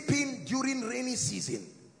sleeping during rainy season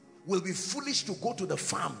will be foolish to go to the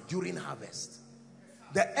farm during harvest.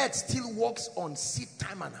 The earth still works on seed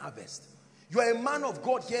time and harvest. You are a man of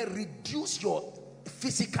God here. Reduce your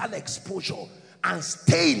physical exposure and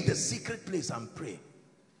stay in the secret place and pray.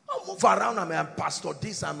 Don't move around. I'm a pastor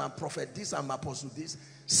this, I'm a prophet this, I'm an apostle this.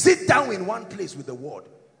 Sit down in one place with the word.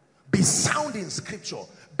 Be sound in scripture.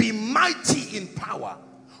 Be mighty in power.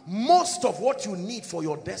 Most of what you need for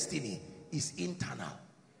your destiny is internal.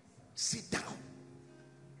 Sit down.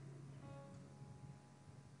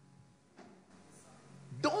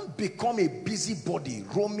 Don't become a busybody,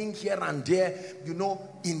 roaming here and there. You know,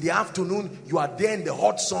 in the afternoon, you are there in the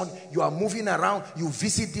hot sun, you are moving around, you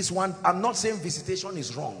visit this one. I'm not saying visitation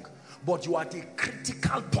is wrong, but you are at a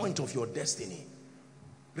critical point of your destiny.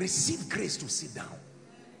 Receive grace to sit down.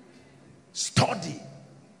 Study.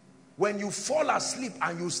 When you fall asleep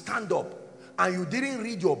and you stand up and you didn't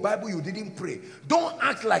read your Bible, you didn't pray, don't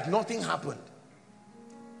act like nothing happened.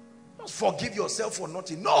 Don't forgive yourself for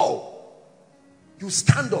nothing. No. You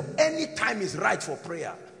stand up. Any time is right for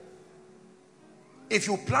prayer. If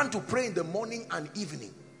you plan to pray in the morning and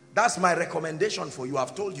evening, that's my recommendation for you.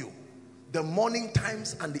 I've told you. The morning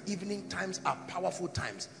times and the evening times are powerful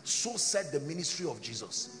times. So said the ministry of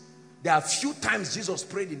Jesus. There are few times Jesus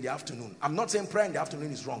prayed in the afternoon. I'm not saying prayer in the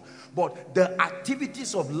afternoon is wrong, but the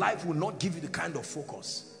activities of life will not give you the kind of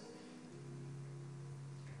focus.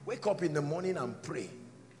 Wake up in the morning and pray.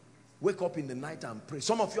 Wake up in the night and pray.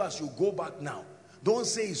 Some of you, as you go back now, don't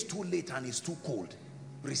say it's too late and it's too cold.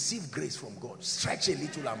 Receive grace from God. Stretch a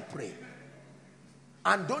little and pray.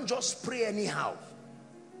 And don't just pray anyhow.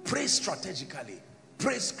 Pray strategically.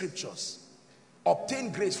 Pray scriptures.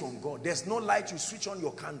 Obtain grace from God. There's no light, you switch on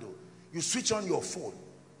your candle. You switch on your phone.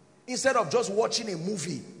 Instead of just watching a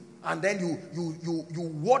movie and then you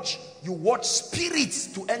watch spirits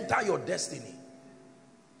to enter your destiny.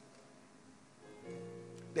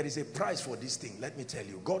 There is a price for this thing. Let me tell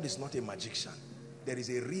you, God is not a magician. There is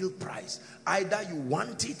a real price. Either you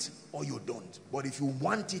want it or you don't. But if you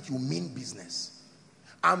want it, you mean business.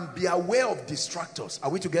 And be aware of distractors. Are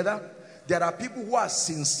we together? There are people who are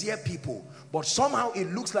sincere people, but somehow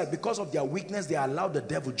it looks like because of their weakness, they allow the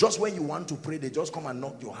devil. Just when you want to pray, they just come and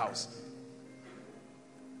knock your house.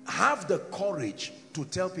 Have the courage to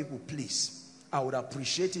tell people, please, I would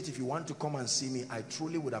appreciate it if you want to come and see me. I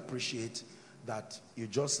truly would appreciate that you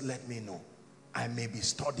just let me know. I may be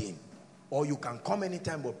studying. Or you can come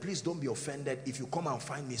anytime, but please don't be offended if you come and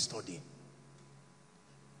find me studying.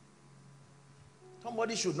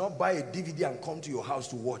 Somebody should not buy a DVD and come to your house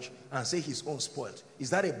to watch and say his own spoiled.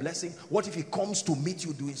 Is that a blessing? What if he comes to meet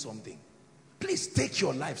you doing something? Please take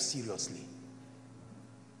your life seriously.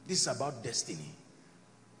 This is about destiny.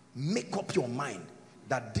 Make up your mind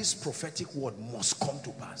that this prophetic word must come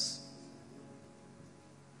to pass.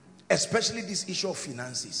 Especially this issue of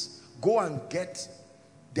finances. Go and get,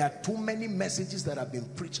 there are too many messages that have been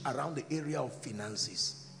preached around the area of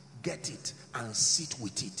finances. Get it and sit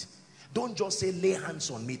with it. Don't just say, lay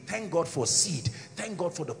hands on me. Thank God for seed. Thank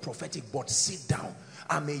God for the prophetic. But sit down.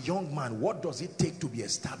 I'm a young man. What does it take to be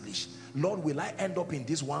established? Lord, will I end up in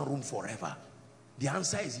this one room forever? The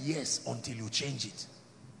answer is yes, until you change it.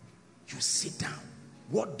 You sit down.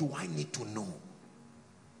 What do I need to know?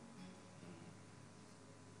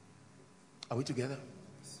 Are we together?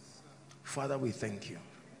 Father, we thank you.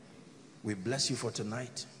 We bless you for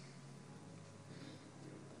tonight.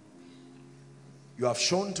 You have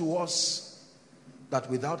shown to us that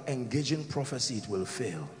without engaging prophecy, it will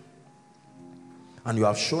fail. And you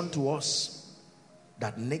have shown to us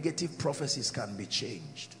that negative prophecies can be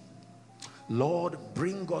changed. Lord,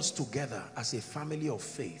 bring us together as a family of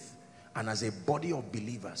faith and as a body of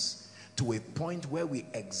believers to a point where we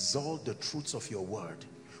exalt the truths of your word.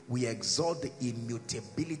 We exalt the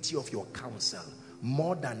immutability of your counsel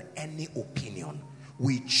more than any opinion.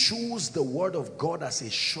 We choose the word of God as a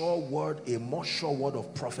sure word, a more sure word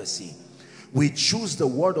of prophecy. We choose the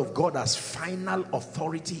word of God as final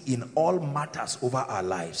authority in all matters over our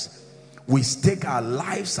lives. We stake our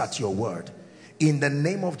lives at your word. In the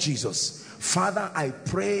name of Jesus, Father, I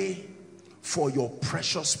pray for your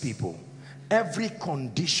precious people. Every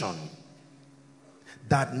condition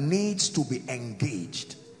that needs to be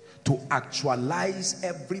engaged to actualize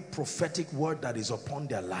every prophetic word that is upon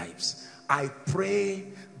their lives, I pray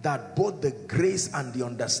that both the grace and the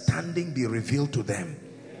understanding be revealed to them.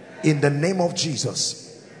 In the name of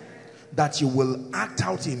Jesus, that you will act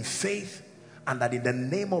out in faith, and that in the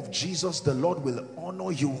name of Jesus, the Lord will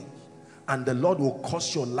honor you, and the Lord will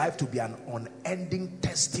cause your life to be an unending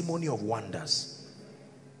testimony of wonders.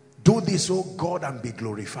 Do this, oh God, and be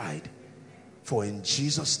glorified. For in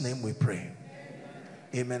Jesus' name we pray.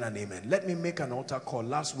 Amen and amen. Let me make an altar call.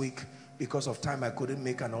 Last week, because of time, I couldn't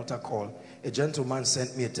make an altar call. A gentleman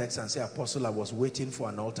sent me a text and said, Apostle, I was waiting for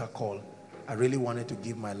an altar call. I really wanted to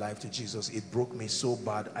give my life to Jesus. It broke me so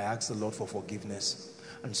bad. I asked the Lord for forgiveness.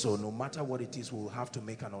 And so no matter what it is, we'll have to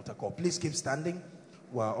make an altar call. Please keep standing.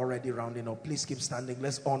 We're already rounding up. Please keep standing.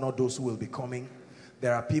 Let's honor those who will be coming.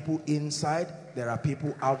 There are people inside. There are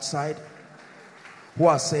people outside who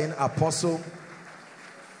are saying, Apostle,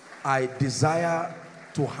 I desire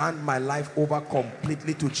to hand my life over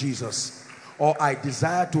completely to Jesus. or I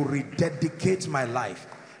desire to rededicate my life.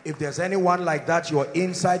 If there's anyone like that, you're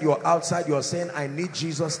inside, you're outside, you're saying, I need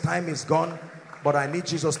Jesus, time is gone, but I need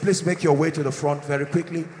Jesus, please make your way to the front very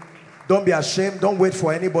quickly. Don't be ashamed. Don't wait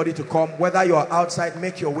for anybody to come. Whether you're outside,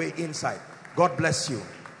 make your way inside. God bless you.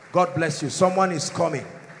 God bless you. Someone is coming.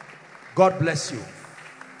 God bless you.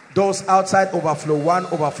 Those outside, overflow 1,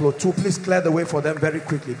 overflow 2, please clear the way for them very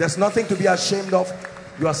quickly. There's nothing to be ashamed of.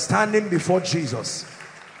 You are standing before Jesus.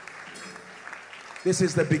 This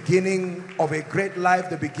is the beginning of a great life,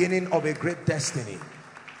 the beginning of a great destiny.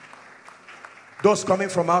 Those coming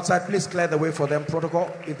from outside, please clear the way for them.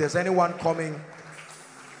 Protocol. If there's anyone coming,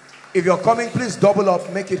 if you're coming, please double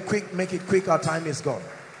up. Make it quick. Make it quick. Our time is gone.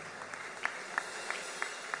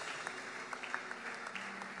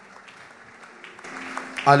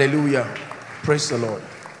 Hallelujah. Praise the Lord.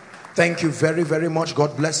 Thank you very, very much.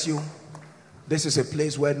 God bless you. This is a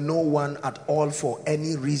place where no one at all for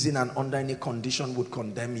any reason and under any condition would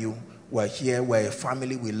condemn you. We're here. We're a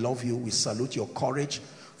family. We love you. We salute your courage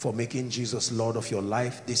for making Jesus Lord of your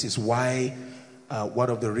life. This is why, one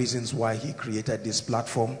of the reasons why he created this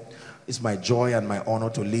platform. It's my joy and my honor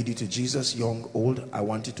to lead you to Jesus, young, old. I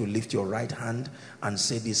want you to lift your right hand and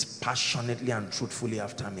say this passionately and truthfully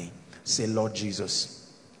after me. Say, Lord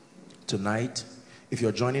Jesus, tonight, if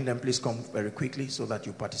you're joining them, please come very quickly so that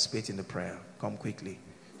you participate in the prayer. Come quickly.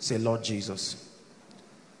 Say, Lord Jesus,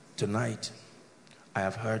 tonight I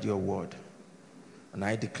have heard your word, and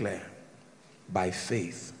I declare by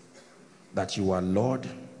faith that you are Lord,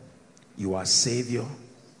 you are Savior,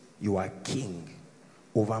 you are King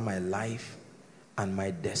over my life and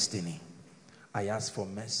my destiny. I ask for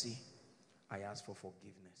mercy. I ask for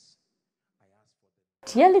forgiveness.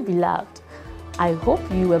 Dearly beloved, I hope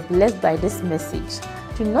you were blessed by this message.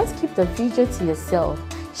 Do not keep the video to yourself.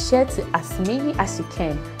 Share to as many as you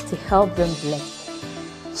can to help them bless.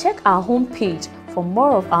 Check our homepage for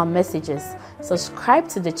more of our messages. Subscribe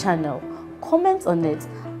to the channel, comment on it,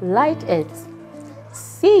 like it.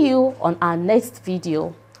 See you on our next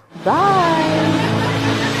video. Bye.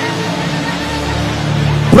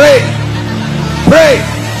 Pray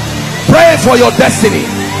for your destiny.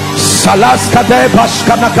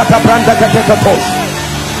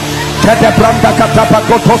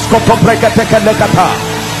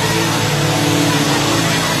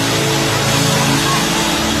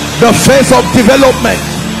 The phase of development.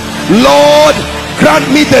 Lord,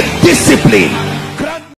 grant me the discipline